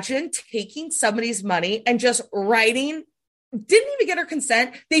imagine taking somebody's money and just writing, didn't even get her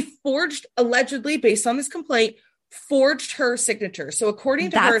consent. They forged, allegedly, based on this complaint, forged her signature. So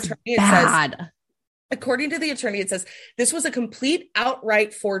according to her attorney, it says this was a complete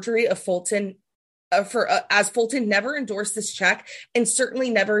outright forgery of Fulton as Fulton never endorsed this check and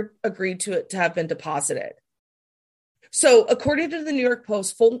certainly never agreed to it to have been deposited. So according to the New York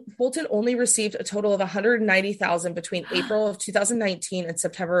Post, Fulton only received a total of $190,000 between April of 2019 and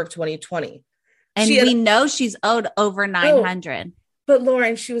September of 2020. And we know she's owed over $900,000. But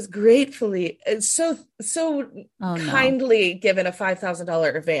Lauren, she was gratefully and so kindly given a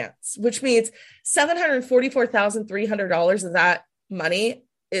 $5,000 advance, which means $744,300 of that money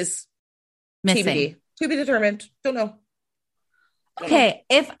is missing. TBD, to be determined. Don't know. Okay,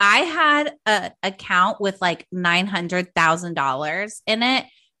 if I had an account with like $900,000 in it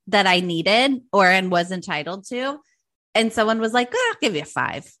that I needed and was entitled to, and someone was like, I'll give you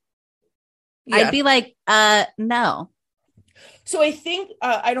 $5,000. I'd be like, no. So I think,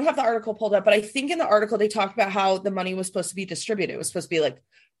 I don't have the article pulled up, but I think in the article, they talk about how the money was supposed to be distributed. It was supposed to be like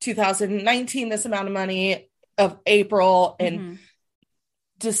 2019, this amount of money of April and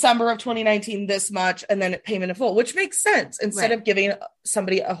December of 2019, this much, and then payment in full, which makes sense instead of giving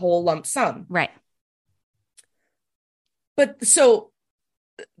somebody a whole lump sum. Right. But so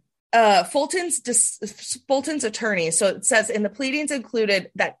Fulton's attorney, so it says in the pleadings included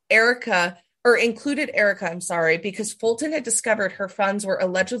Erika, because Fulton had discovered her funds were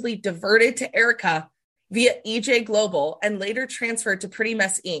allegedly diverted to Erika via EJ Global and later transferred to Pretty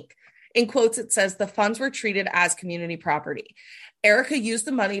Mess Inc. In quotes, it says the funds were treated as community property. Erika used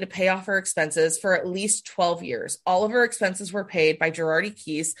the money to pay off her expenses for at least 12 years. All of her expenses were paid by Girardi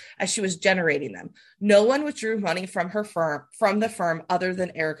Keese as she was generating them. No one withdrew money from the firm other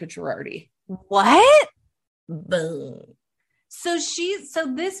than Erika Girardi. What? Boom. So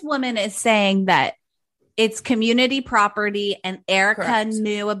this woman is saying that it's community property and Erika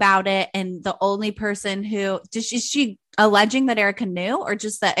knew about it. And the only person is she alleging that Erika knew, or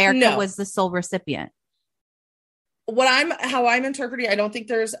just that Erika was the sole recipient? How I'm interpreting, I don't think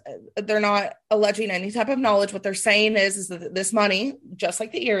they're not alleging any type of knowledge. What they're saying is that this money, just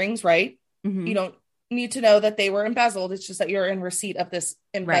like the earrings, right? Mm-hmm. You don't need to know that they were embezzled. It's just that you're in receipt of this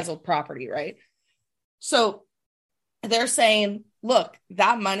embezzled property, right? So they're saying, look,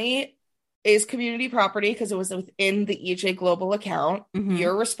 that money is community property because it was within the EJ Global account. Mm-hmm.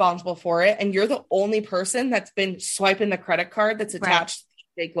 You're responsible for it. And you're the only person that's been swiping the credit card that's attached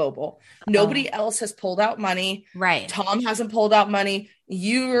to EJ Global. Nobody else has pulled out money. Right. Tom hasn't pulled out money.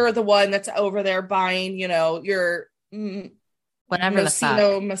 You're the one that's over there buying, your whatever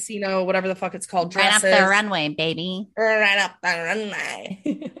Messino, whatever the fuck it's called. Dresses. Right up the runway, baby. Right up the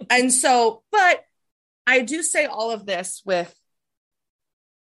runway. And so, but I do say all of this with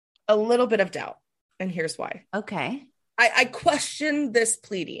a little bit of doubt. And here's why. Okay. I question this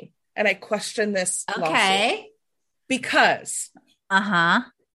pleading and I question this lawsuit. Because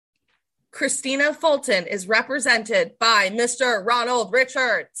Christina Fulton is represented by Mr. Ronald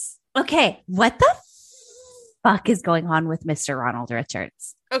Richards. Okay. What the fuck is going on with Mr. Ronald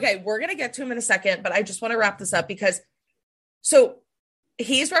Richards? Okay. We're going to get to him in a second, but I just want to wrap this up because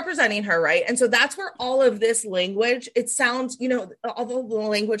he's representing her, right? And so that's where all of this language, it sounds, although the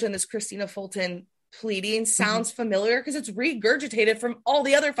language in this Christina Fulton pleading sounds familiar because it's regurgitated from all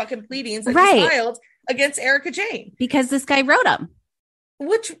the other fucking pleadings that he filed against Erika Jayne. Because this guy wrote them.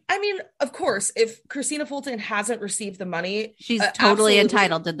 Which, I mean, of course, if Christina Fulton hasn't received the money, she's totally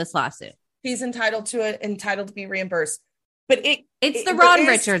entitled to this lawsuit. She's entitled to it, entitled to be reimbursed. But it's the Ron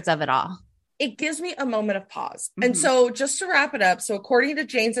Richards of it all. it gives me a moment of pause. And so just to wrap it up, so according to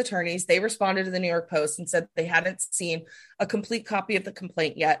Jayne's attorneys, they responded to the New York Post and said they hadn't seen a complete copy of the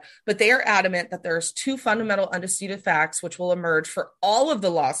complaint yet, but they are adamant that there's two fundamental undisputed facts which will emerge for all of the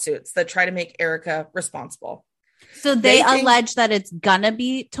lawsuits that try to make Erika responsible. So they allege that it's gonna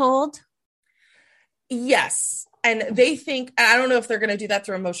be told? Yes. And they think, I don't know if they're going to do that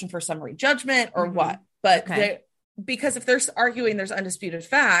through a motion for summary judgment or what, but because if they're arguing there's undisputed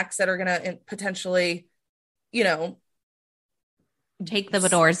facts that are going to potentially, you know, take the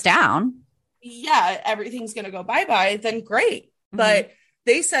doors down. Yeah, everything's going to go bye-bye, then great. But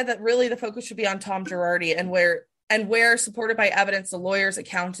they said that really the focus should be on Tom Girardi and where supported by evidence, the lawyers,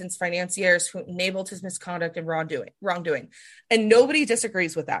 accountants, financiers who enabled his misconduct and wrongdoing. And nobody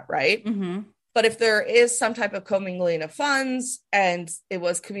disagrees with that, right? But if there is some type of commingling of funds and it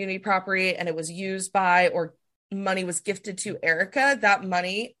was community property and it was used by or money was gifted to Erika, that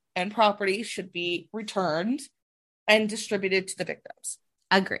money and property should be returned and distributed to the victims.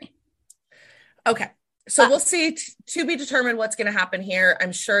 Agree. Okay. So we'll see, to be determined what's going to happen here.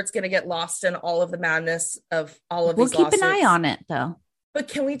 I'm sure it's going to get lost in all of the madness of all of these lawsuits. We'll keep an eye on it, though. But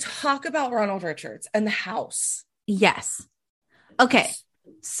can we talk about Ronald Richards and the house? Yes. Okay.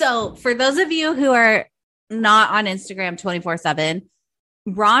 So for those of you who are not on Instagram 24/7,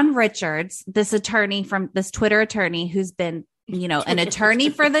 Ron Richards, this attorney from this Twitter attorney who's been, you know, an attorney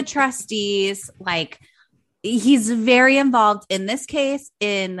for the trustees, like he's very involved in this case.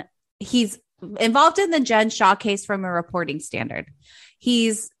 He's involved in the Jen Shaw case from a reporting standard.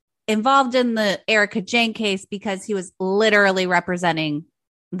 He's involved in the Erika Jayne case because he was literally representing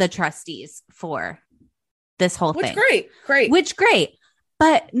the trustees for this whole thing. Great.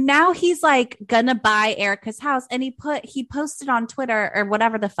 But now he's like gonna buy Erika's house, and he posted on Twitter or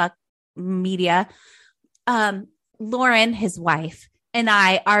whatever the fuck media. Lauren, his wife, and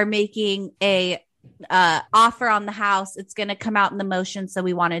I are making a offer on the house. It's gonna come out in the motion, so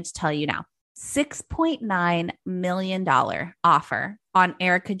we wanted to tell you now. $6.9 million offer on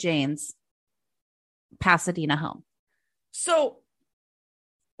Erika Jayne's Pasadena home. So,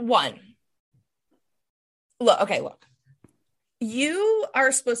 look. You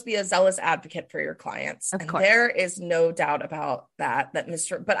are supposed to be a zealous advocate for your clients. Of course. There is no doubt about that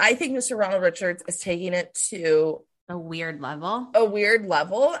but I think Mr. Ronald Richards is taking it to a weird level.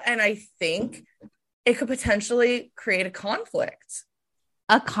 And I think it could potentially create a conflict.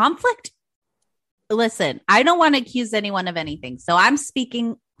 Listen, I don't want to accuse anyone of anything. So I'm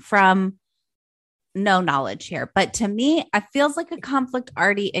speaking from no knowledge here. But to me, it feels like a conflict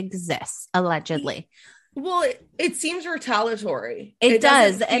already exists, allegedly. Well, it seems retaliatory. It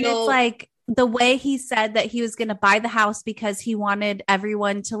does. And it's like the way he said that he was going to buy the house because he wanted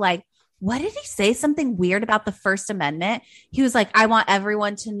everyone to like, what did he say? Something weird about the First Amendment. He was like, I want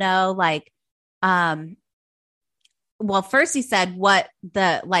everyone to know, like, well, first he said what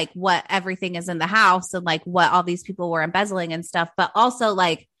everything is in the house and like what all these people were embezzling and stuff, but also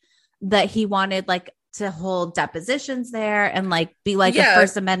like that he wanted like to hold depositions there and like be like a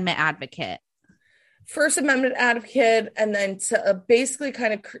First Amendment advocate. And then to basically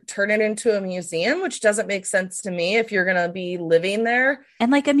kind of turn it into a museum, which doesn't make sense to me if you're going to be living there.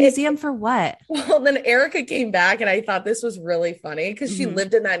 And like a museum for what? Well, then Erika came back and I thought this was really funny because she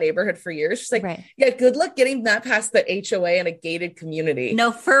lived in that neighborhood for years. She's like, yeah, good luck getting that past the HOA in a gated community.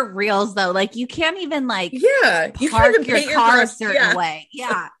 No, for reals though. Like you can't even like you park your car a certain way.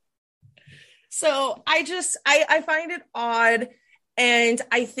 Yeah. So I find it odd. And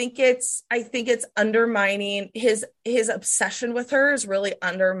I think it's undermining his obsession with her is really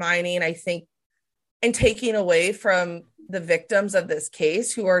undermining, I think, and taking away from the victims of this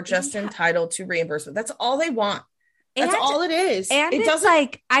case who are just entitled to reimbursement. That's all they want. That's all it is. And it's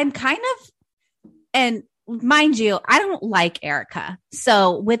like, I'm kind of, and mind you, I don't like Erika.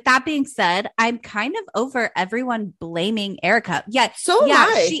 So with that being said, I'm kind of over everyone blaming Erika.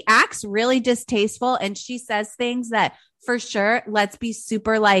 She acts really distasteful and she says things that for sure, let's be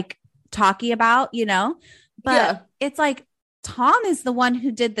super like talky about, you know, but it's like, Tom is the one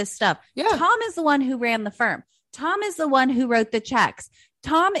who did this stuff. Yeah. Tom is the one who ran the firm. Tom is the one who wrote the checks.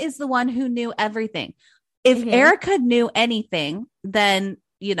 Tom is the one who knew everything. If Erika knew anything, then,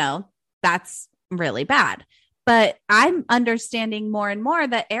 you know, that's really bad. But I'm understanding more and more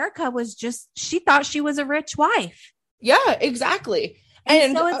that Erika she thought she was a rich wife. Yeah, exactly.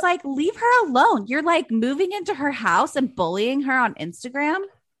 And so it's like, leave her alone. You're like moving into her house and bullying her on Instagram.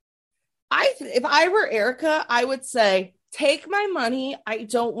 If I were Erika, I would say, take my money. I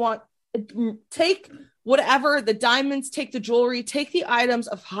don't want, take whatever, the diamonds, take the jewelry, take the items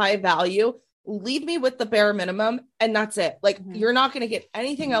of high value, leave me with the bare minimum. And that's it. Like, you're not going to get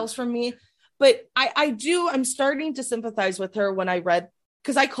anything else from me. But I'm starting to sympathize with her when I read,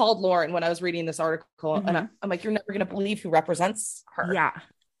 because I called Lauren when I was reading this article, and I'm like, you're never going to believe who represents her. Yeah.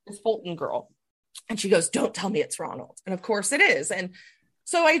 This Fulton girl. And she goes, don't tell me it's Ronald. And of course it is. And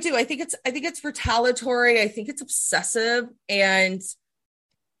so I do. I think it's retaliatory. I think it's obsessive. And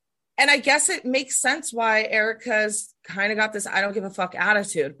I guess it makes sense why Erika's kind of got this I don't give a fuck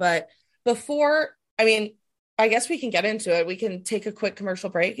attitude. But before, I guess we can get into it. We can take a quick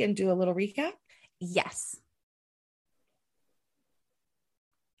commercial break and do a little recap. Yes.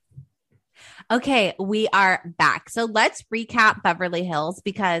 Okay, we are back. So let's recap Beverly Hills,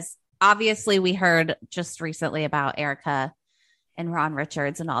 because obviously we heard just recently about Erika and Ron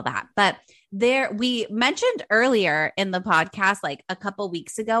Richards and all that. But we mentioned earlier in the podcast, like a couple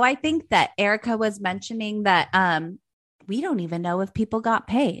weeks ago, I think, that Erika was mentioning that we don't even know if people got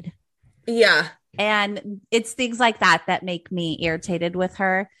paid. Yeah. And it's things like that that make me irritated with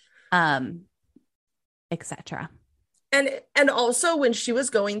her, etc. And also when she was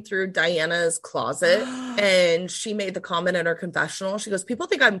going through Diana's closet and she made the comment in her confessional, she goes, people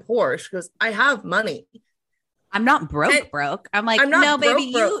think I'm poor. She goes, I have money. I'm not broke. I'm like, no,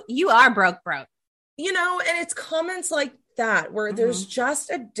 baby, you are broke. You know, and it's comments like that where there's just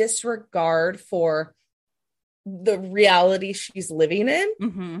a disregard for the reality she's living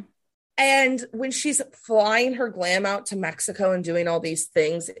in. And when she's flying her glam out to Mexico and doing all these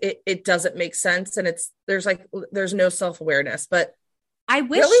things, it doesn't make sense. And there's no self-awareness. But I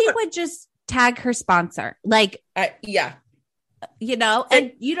wish she would just tag her sponsor. Like, yeah. You know,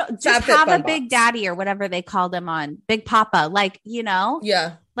 and you don't just have a big daddy or whatever they called him on Big Papa. Like, you know,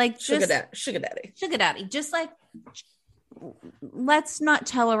 yeah, like sugar daddy. Just like, let's not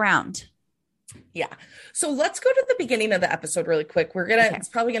tell around. Yeah. So let's go to the beginning of the episode really quick. It's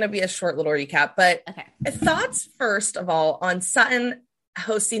probably going to be a short little recap, but thoughts first of all on Sutton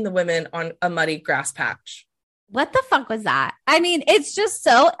hosting the women on a muddy grass patch. What the fuck was that? I mean, it's just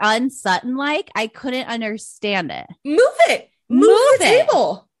so un-Sutton-like. I couldn't understand it. Move it. Move the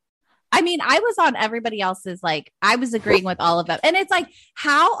table. I mean, I was on everybody else's, like, I was agreeing with all of them. And it's like,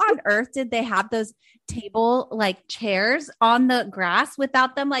 how on earth did they have those table, like, chairs on the grass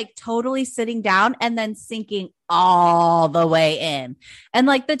without them, like, totally sitting down and then sinking all the way in? And,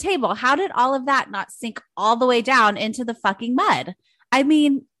 like, the table, how did all of that not sink all the way down into the fucking mud? I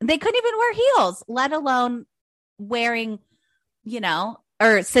mean, they couldn't even wear heels, let alone wearing, you know,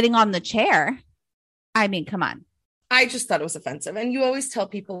 or sitting on the chair. I mean, come on. I just thought it was offensive. And you always tell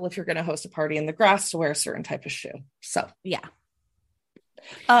people if you're going to host a party in the grass to wear a certain type of shoe. So, yeah.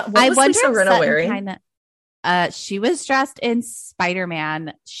 What was Lisa Rinna wearing? She was dressed in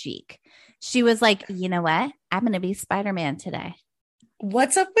Spider-Man chic. She was like, you know what? I'm going to be Spider-Man today.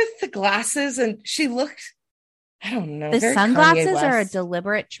 What's up with the glasses? And she looked, I don't know. The sunglasses are a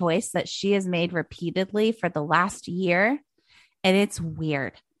deliberate choice that she has made repeatedly for the last year. And it's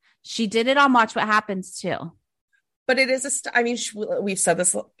weird. She did it on Watch What Happens too. But it is we've said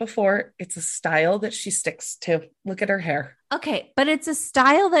this before. It's a style that she sticks to. Look at her hair. Okay, but it's a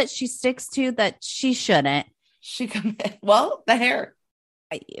style that she sticks to that she shouldn't. Well, the hair.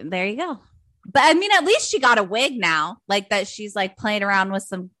 There you go. But I mean, at least she got a wig now, like that. She's like playing around with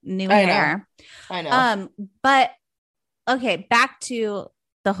some new hair. I know. But okay, back to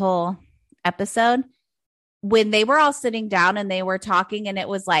the whole episode when they were all sitting down and they were talking, and it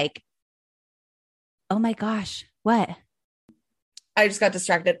was like, oh my gosh. What? I just got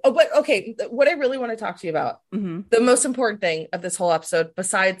distracted. Oh, but okay. What I really want to talk to you about, the most important thing of this whole episode,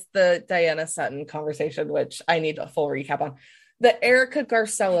 besides the Diana Sutton conversation, which I need a full recap on, the Erika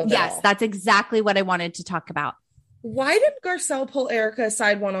Garcelle. Yes, that's exactly what I wanted to talk about. Why did Garcelle pull Erika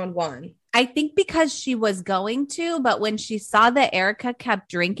aside one-on-one? I think because she was going to, but when she saw that Erika kept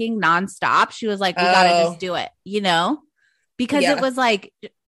drinking nonstop, she was like, we got to just do it, you know? Because it was like,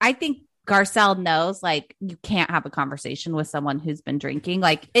 I think Garcelle knows, like, you can't have a conversation with someone who's been drinking.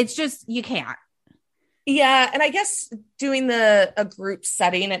 Like, it's just, you can't. Yeah. And I guess doing a group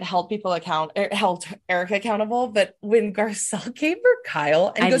setting, it held Erika accountable. But when Garcelle gave her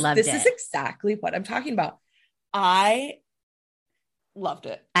Kyle and goes, this is exactly what I'm talking about. I loved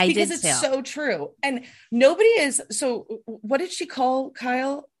it. Because it's so true. And nobody is. So what did she call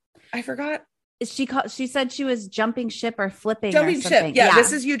Kyle? I forgot. She said she was jumping ship or flipping ship. Yeah,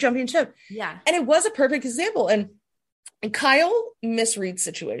 this is you jumping ship. Yeah. And it was a perfect example. And Kyle misreads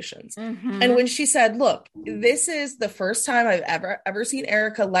situations. And when she said, look, this is the first time I've ever seen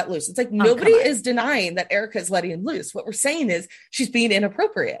Erika let loose. It's like nobody is denying that Erika is letting loose. What we're saying is she's being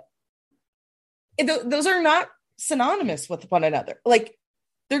inappropriate. And those are not synonymous with one another. Like,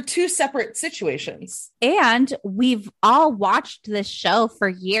 They're two separate situations. And we've all watched this show for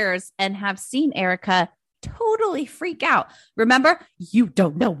years and have seen Erika totally freak out. Remember, you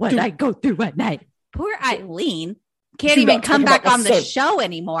don't know what I go through at night. Poor Eileen can't even come back on the show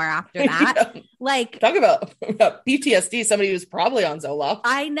anymore after that. Yeah. Like, talk about PTSD, somebody who's probably on Zoloft.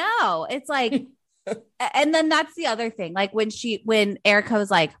 I know. It's like, and then that's the other thing. Like when Erika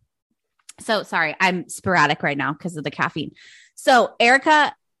was like, so sorry, I'm sporadic right now because of the caffeine. So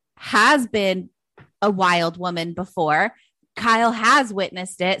Erika has been a wild woman before. Kyle has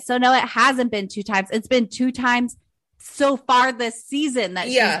witnessed it. So no, it hasn't been 2 times. It's been 2 times so far this season that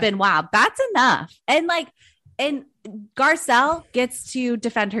she's been wild. That's enough. And Garcelle gets to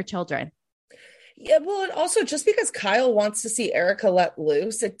defend her children. Yeah, well, and also just because Kyle wants to see Erika let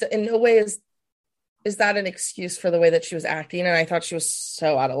loose, it in no way is that an excuse for the way that she was acting. And I thought she was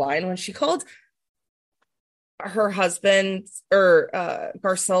so out of line when she called her husband or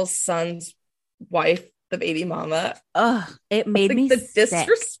Garcelle's son's wife the baby mama. Ugh, it made me the sick.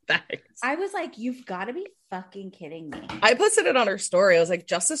 Disrespect. I was like, you've got to be fucking kidding me. I posted it on her story. I was like,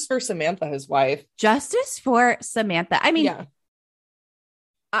 justice for Samantha, his wife. Justice for Samantha. I mean,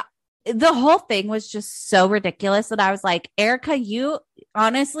 the whole thing was just so ridiculous that I was like, Erika, you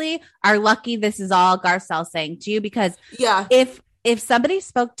honestly are lucky this is all Garcelle saying to you, because if somebody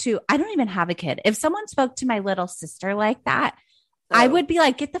spoke to, I don't even have a kid. If someone spoke to my little sister like that, I would be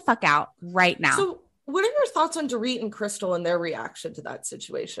like, get the fuck out right now. So what are your thoughts on Dorit and Crystal and their reaction to that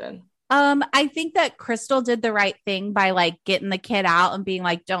situation? I think that Crystal did the right thing by like getting the kid out and being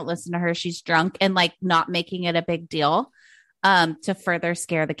like, don't listen to her. She's drunk, and like not making it a big deal to further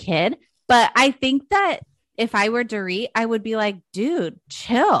scare the kid. But I think that if I were Dorit, I would be like, dude,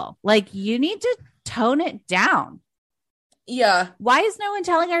 chill. Like, you need to tone it down. Yeah. Why is no one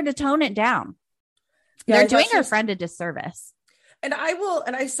telling her to tone it down? They're doing her friend a disservice. And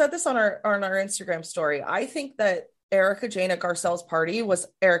I said this on our Instagram story. I think that Erika Jayne at Garcelle's party was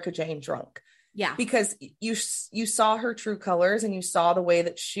Erika Jayne drunk. Yeah. Because you saw her true colors and you saw the way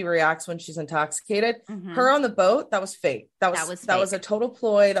that she reacts when she's intoxicated. Mm-hmm. Her on the boat, that was fake. That was a total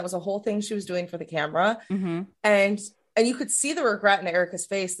ploy. That was a whole thing she was doing for the camera. Mm-hmm. And you could see the regret in Erika's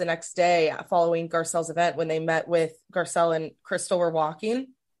face the next day following Garcelle's event when they met with Garcelle and Crystal were walking.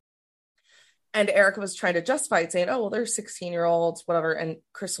 And Erika was trying to justify it, saying, oh, well, they're 16-year-olds, whatever. And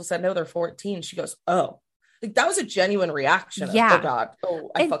Crystal said, no, they're 14. She goes, oh. Like, that was a genuine reaction. Yeah. Oh, God.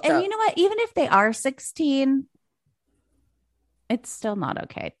 Oh, I fucked up. And you know what? Even if they are 16, it's still not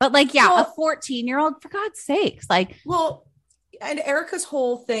okay. But like, a 14-year-old, for God's sakes. Like, well, and Erika's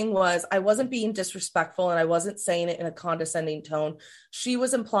whole thing was, I wasn't being disrespectful and I wasn't saying it in a condescending tone. She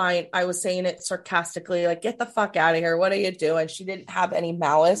was implying I was saying it sarcastically, like, get the fuck out of here. What are you doing? She didn't have any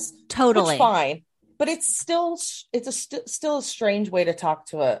malice. Totally. Which, fine. But it's still a strange way to talk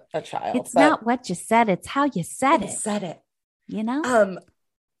to a child. It's not what you said. It's how you said it. Said it. You know?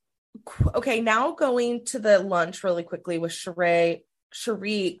 Okay, now going to the lunch really quickly with Sheree,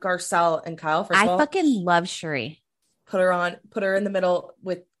 Garcelle, and Kyle. I fucking love Sheree. Put her in the middle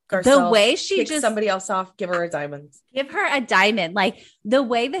with Garcelle. The way she just somebody else off, give her a diamond. Give her a diamond. Like the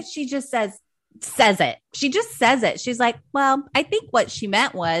way that she just says it. She just says it. She's like, well, I think what she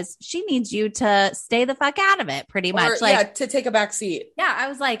meant was she needs you to stay the fuck out of it, pretty much. Like, to take a back seat. Yeah, I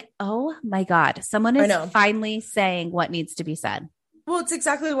was like, oh my God, someone is finally saying what needs to be said. Well, it's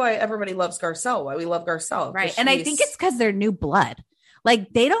exactly why everybody loves Garcelle, why we love Garcelle. Right. And I think it's because they're new blood.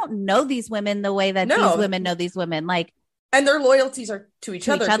 Like, they don't know these women the way that these women know these women. Like, and their loyalties are to each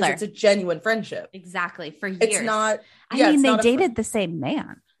other because it's a genuine friendship. Exactly. For years. It's not. I mean, they dated the same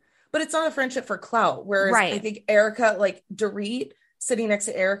man. But it's not a friendship for clout. Whereas I think Erika, like Dorit sitting next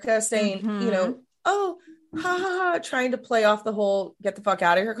to Erika saying, you know, oh, ha ha ha, trying to play off the whole get the fuck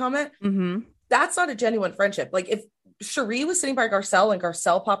out of here comment. Mm-hmm. That's not a genuine friendship. Like, if Sheree was sitting by Garcelle and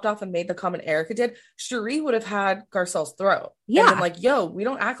Garcelle popped off and made the comment Erika did, Sheree would have had Garcelle's throat. Yeah. And been like, yo, we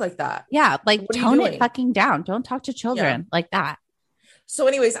don't act like that. Yeah. Like, tone it fucking down. Don't talk to children like that. So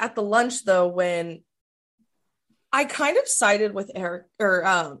anyways, at the lunch though, when I kind of sided with Eric,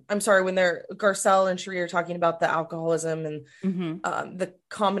 or when they're Garcelle and Sheree are talking about the alcoholism and the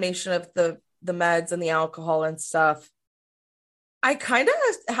combination of the meds and the alcohol and stuff. I kind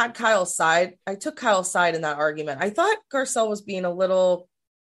of had Kyle's side. I took Kyle's side in that argument. I thought Garcelle was being a little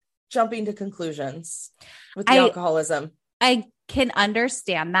jumping to conclusions with the alcoholism. I can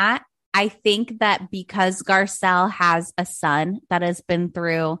understand that. I think that because Garcelle has a son that has been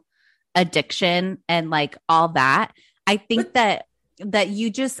through addiction and like all that, I think that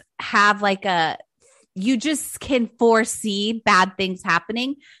you just have like you just can foresee bad things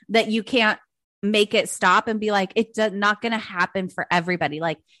happening that you can't make it stop and be like, it's not going to happen for everybody.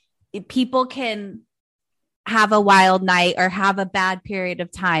 Like people can have a wild night or have a bad period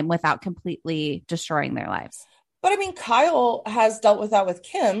of time without completely destroying their lives. But I mean, Kyle has dealt with that with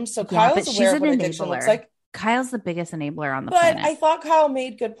Kim. So Kyle's aware of what addiction looks like. Kyle's the biggest enabler on the but planet. I thought Kyle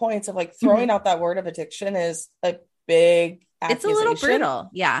made good points of like throwing out that word of addiction is a big accusation. It's a little brutal.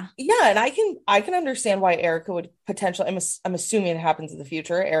 Yeah. Yeah. And I can understand why Erika would potentially, I'm assuming it happens in the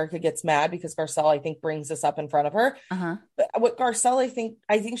future. Erika gets mad because Garcelle, I think, brings this up in front of her. But what Garcelle,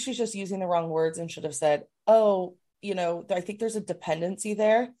 I think she's just using the wrong words and should have said, oh, you know, I think there's a dependency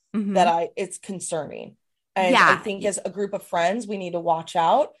there that it's concerning. And I think as a group of friends, we need to watch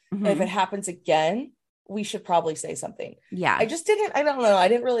out. And if it happens again, we should probably say something. Yeah. I don't know. I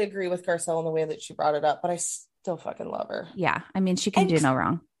didn't really agree with Garcelle in the way that she brought it up, but I still fucking love her. Yeah. I mean, she can do no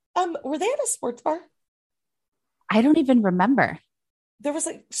wrong. Were they at a sports bar? I don't even remember. There was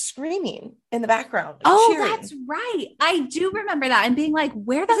like screaming in the background. Oh, cheering. that's right. I do remember that. And being like,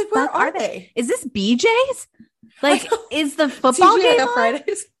 where the fuck where are they? Is this BJ's? Like, is the football TGI game on?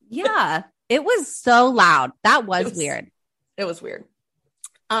 Fridays? Yeah. It was so loud. That was weird. It was weird.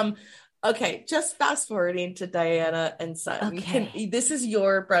 Okay, just fast forwarding to Diana and Sutton. Okay. This is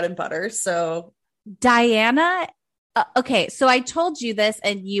your bread and butter. So Diana, okay, so I told you this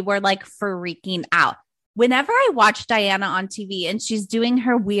and you were like freaking out. Whenever I watch Diana on TV and she's doing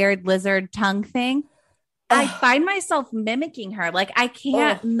her weird lizard tongue thing, I find myself mimicking her. Like I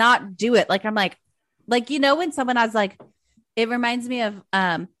can't not do it. Like I'm like, you know, when someone has like, it reminds me of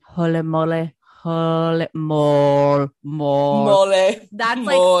holy moly. Holy mole. That's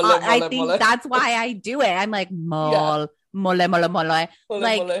like I think that's why I do it. I'm like mole.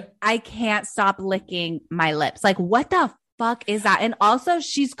 Like I can't stop licking my lips. Like what the fuck is that? And also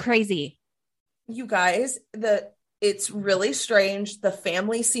she's crazy. You guys, it's really strange. The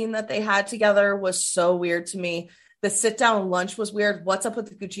family scene that they had together was so weird to me. The sit down lunch was weird. What's up with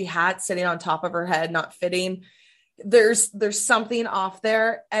the Gucci hat sitting on top of her head, not fitting? There's something off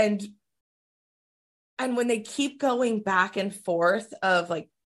there. And when they keep going back and forth of like,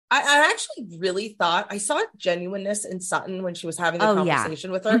 I actually really thought I saw genuineness in Sutton when she was having the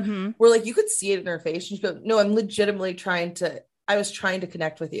conversation with her, where like you could see it in her face. And she goes, no, I'm legitimately I was trying to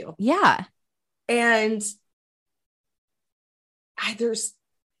connect with you. Yeah. And she was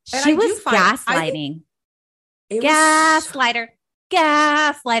gaslighting. Gaslighter.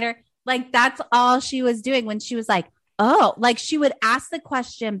 Like that's all she was doing when she was like, oh, like she would ask the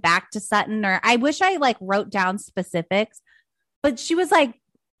question back to Sutton, or I wish I like wrote down specifics, but she was like,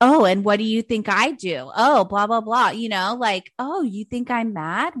 oh, and what do you think I do? Oh, blah, blah, blah. You know, like, oh, you think I'm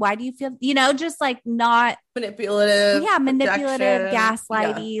mad? Why do you feel, you know, just like not manipulative. Yeah. Manipulative,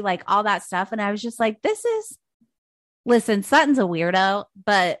 gaslighty, like all that stuff. And I was just like, listen, Sutton's a weirdo,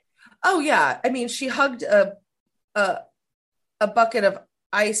 but. Oh yeah. I mean, she hugged a bucket of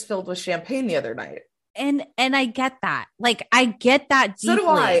ice filled with champagne the other night. And I get that. Like, I get that deeply. So do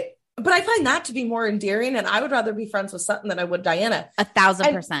I. But I find that to be more endearing, and I would rather be friends with Sutton than I would Diana.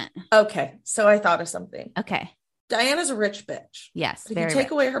 1,000%. Okay. So I thought of something. Okay. Diana's a rich bitch. Yes. If you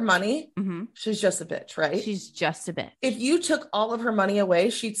take away her money, mm-hmm. she's just a bitch, right? She's just a bitch. If you took all of her money away,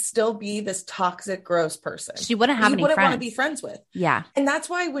 she'd still be this toxic, gross person. She wouldn't have any friends. You wouldn't want to be friends with. Yeah. And that's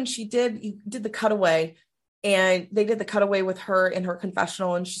why when you did the cutaway, and they did the cutaway with her in her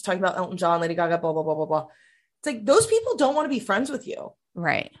confessional, and she's talking about Elton John, Lady Gaga, blah, blah, blah, blah, blah. It's like, those people don't want to be friends with you.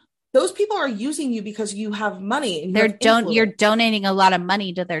 Right. Those people are using you because you have money. And you're donating a lot of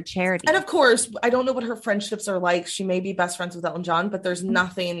money to their charity. And of course, I don't know what her friendships are like. She may be best friends with Elton John, but there's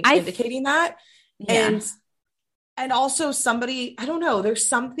nothing indicating that. Yeah. And also somebody, I don't know, there's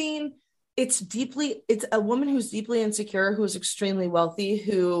something, it's a woman who's deeply insecure, who is extremely wealthy,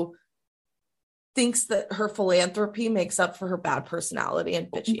 who thinks that her philanthropy makes up for her bad personality and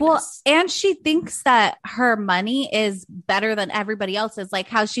bitchiness. Well, and she thinks that her money is better than everybody else's. Like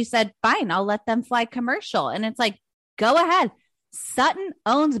how she said, fine, I'll let them fly commercial. And it's like, go ahead. Sutton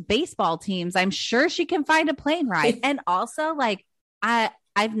owns baseball teams. I'm sure she can find a plane ride. And also, like,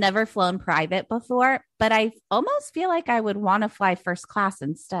 I've never flown private before, but I almost feel like I would want to fly first class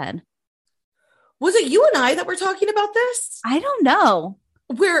instead. Was it you and I that were talking about this? I don't know.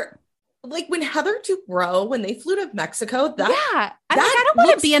 Like when Heather Dubrow, when they flew to Mexico, I don't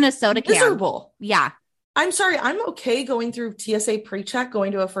want to be in a soda can. Miserable. Yeah. I'm sorry. I'm okay going through TSA pre-check,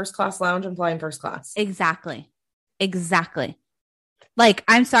 going to a first class lounge and flying first class. Exactly. Like,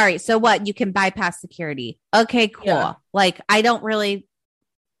 I'm sorry. So what? You can bypass security. Okay, cool. Yeah. Like, I don't really,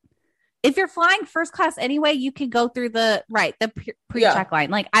 if you're flying first class anyway, you can go through the pre-check line.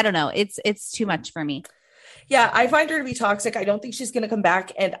 Like, I don't know. It's too much for me. Yeah, I find her to be toxic. I don't think she's going to come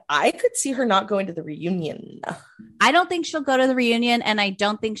back. And I could see her not going to the reunion. I don't think she'll go to the reunion. And I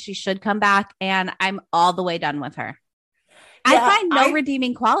don't think she should come back. And I'm all the way done with her. Yeah, I find no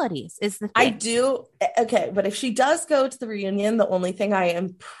redeeming qualities is the thing. I do. Okay. But if she does go to the reunion, the only thing I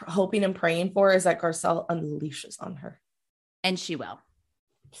am hoping and praying for is that Garcelle unleashes on her. And she will.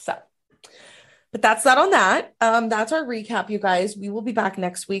 So, but that's that on that. That's our recap, you guys. We will be back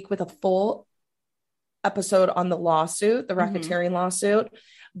next week with a full episode on the lawsuit, the racketeering lawsuit.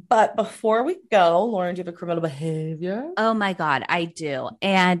 But before we go, Lauren, do you have a criminal behavior? Oh my God, I do.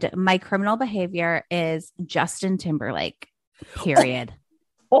 And my criminal behavior is Justin Timberlake, period.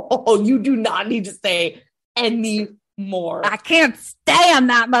 Oh, you do not need to say any more. I can't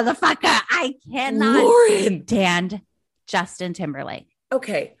stand that motherfucker. I cannot stand Justin Timberlake.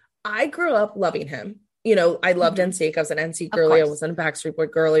 Okay. I grew up loving him. You know, I loved NSYNC. I was an NSYNC girly. I was a Backstreet Boy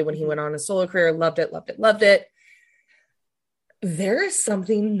girly when he went on a solo career. Loved it, loved it, loved it. There is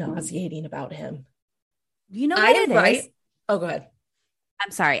something nauseating about him. You know what it is? Oh, go ahead. I'm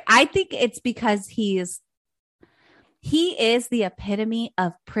sorry. I think it's because he is the epitome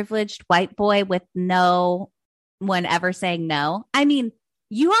of privileged white boy with no one ever saying no. I mean,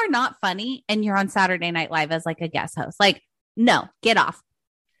 you are not funny and you're on Saturday Night Live as like a guest host. Like, no, get off.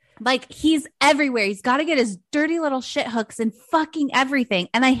 Like, he's everywhere. He's got to get his dirty little shit hooks in fucking everything.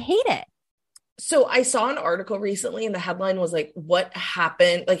 And I hate it. So I saw an article recently and the headline was like, what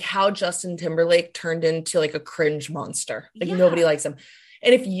happened? Like how Justin Timberlake turned into like a cringe monster. Like nobody likes him.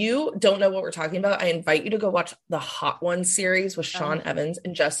 And if you don't know what we're talking about, I invite you to go watch the Hot Ones series with Sean Evans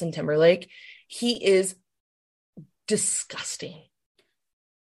and Justin Timberlake. He is disgusting.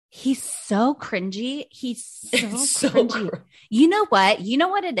 He's so cringy. He's so cringy. You know what? You know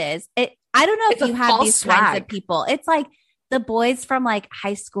what it is? I don't know if you have these kinds of people. It's like the boys from like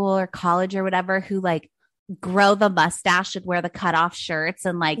high school or college or whatever who like grow the mustache and wear the cutoff shirts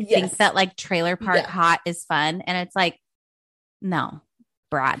and like think that like trailer park hot is fun. And it's like, no,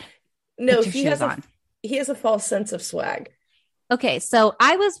 Brad. No, he has a false sense of swag. Okay, so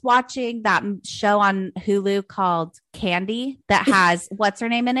I was watching that show on Hulu called Candy that has what's her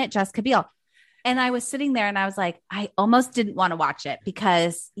name in it, Jessica Biel. And I was sitting there and I was like, I almost didn't want to watch it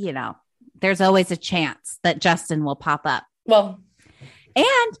because, you know, there's always a chance that Justin will pop up. Well,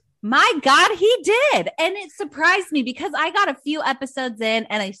 and my God, he did. And it surprised me because I got a few episodes in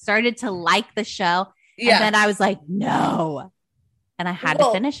and I started to like the show. Yeah. And then I was like, no. And I had to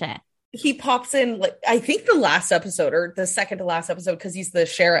finish it. He pops in, like, I think the last episode or the second to last episode, because he's the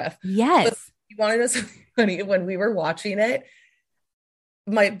sheriff. Yes. But you want to know something funny? When we were watching it,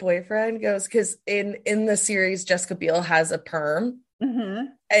 my boyfriend goes, because in the series, Jessica Biel has a perm. Mm-hmm.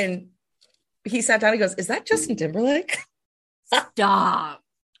 And he sat down and goes, is that Justin Timberlake? Stop.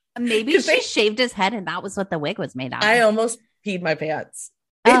 Maybe she shaved his head and that was what the wig was made out of. I almost peed my pants.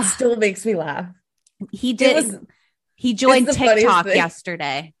 It still makes me laugh. He did. He joined TikTok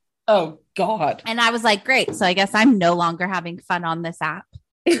yesterday. Oh, God. And I was like, great. So I guess I'm no longer having fun on this app.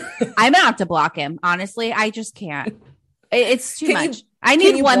 I'm going to have to block him. Honestly, I just can't. It's too much. I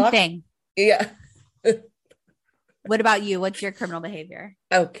need one thing. Yeah. What about you? What's your criminal behavior?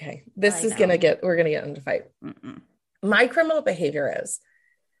 Okay. We're going to get into a fight. Mm-mm. My criminal behavior is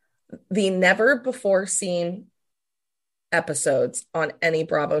the never before seen episodes on any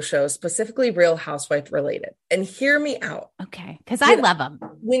Bravo show, specifically Real Housewife related. And hear me out. Okay. Because I love them.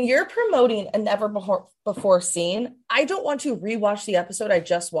 When you're promoting a never before seen, I don't want to rewatch the episode I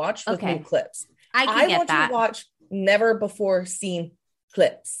just watched with new clips. I want to watch never before seen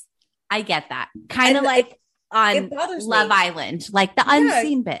clips. I get that. Kind of like on Love Island, like the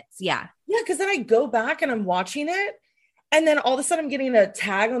unseen bits. Yeah. Yeah. Because then I go back and I'm watching it. And then all of a sudden I'm getting a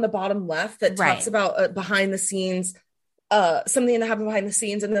tag on the bottom left that talks about behind the scenes, something that happened behind the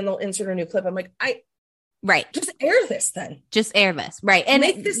scenes, and then they'll insert a new clip. I'm like, just air this then. Just air this. Right. And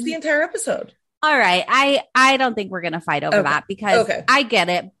make this the entire episode. All right. I don't think we're going to fight over that because I get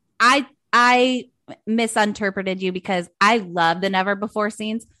it. I misinterpreted you because I love the never before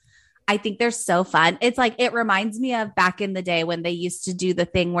scenes. I think they're so fun. It's like, it reminds me of back in the day when they used to do the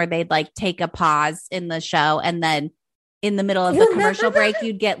thing where they'd like take a pause in the show and then in the middle of the commercial break,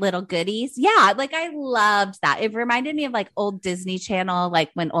 you'd get little goodies. Yeah. Like I loved that. It reminded me of like old Disney Channel, like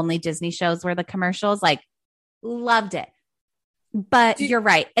when only Disney shows were the commercials, like loved it. But you're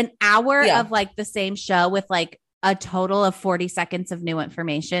right. An hour of like the same show with like a total of 40 seconds of new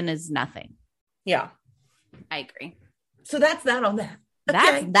information is nothing. Yeah. I agree. So that's that on that.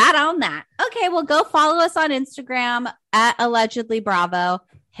 That's that on that. Okay. Well, go follow us on Instagram at Allegedly Bravo.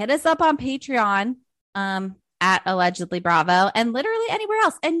 Hit us up on Patreon. At Allegedly Bravo and literally anywhere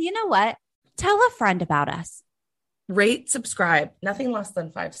else. And you know what? Tell a friend about us. Rate, subscribe. Nothing less than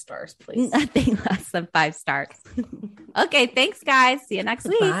 5 stars, please. Nothing less than 5 stars. Okay, thanks, guys. See you next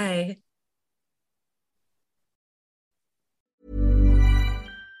week. Bye.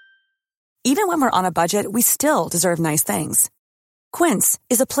 Even when we're on a budget, we still deserve nice things. Quince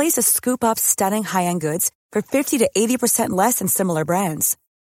is a place to scoop up stunning high-end goods for 50 to 80% less than similar brands.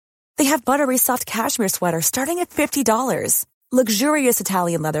 They have buttery soft cashmere sweaters starting at $50, luxurious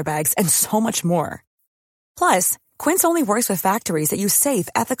Italian leather bags, and so much more. Plus, Quince only works with factories that use safe,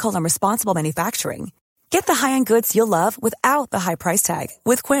 ethical, and responsible manufacturing. Get the high-end goods you'll love without the high price tag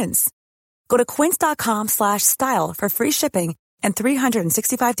with Quince. Go to quince.com/style for free shipping and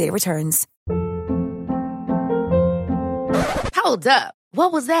 365-day returns. Hold up.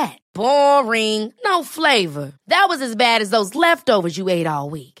 What was that? Boring. No flavor. That was as bad as those leftovers you ate all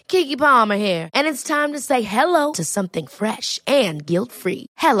week. Keke Palmer here, and it's time to say hello to something fresh and guilt-free.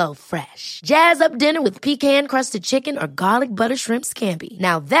 Hello Fresh. Jazz up dinner with pecan-crusted chicken or garlic butter shrimp scampi.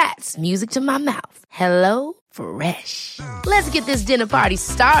 Now that's music to my mouth. Hello Fresh. Let's get this dinner party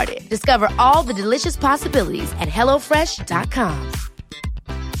started. Discover all the delicious possibilities at hellofresh.com.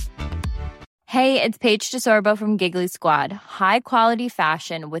 Hey, it's Paige DeSorbo from Giggly Squad. High quality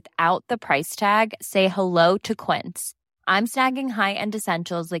fashion without the price tag. Say hello to Quince. I'm snagging high-end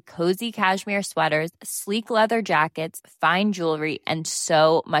essentials like cozy cashmere sweaters, sleek leather jackets, fine jewelry, and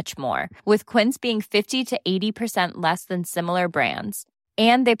so much more. With Quince being 50 to 80% less than similar brands.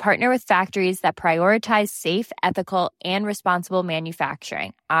 And they partner with factories that prioritize safe, ethical, and responsible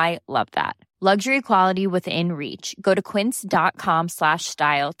manufacturing. I love that. Luxury quality within reach. Go to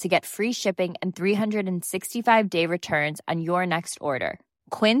quince.com/style to get free shipping and 365-day returns on your next order.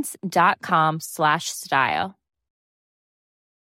 Quince.com/style.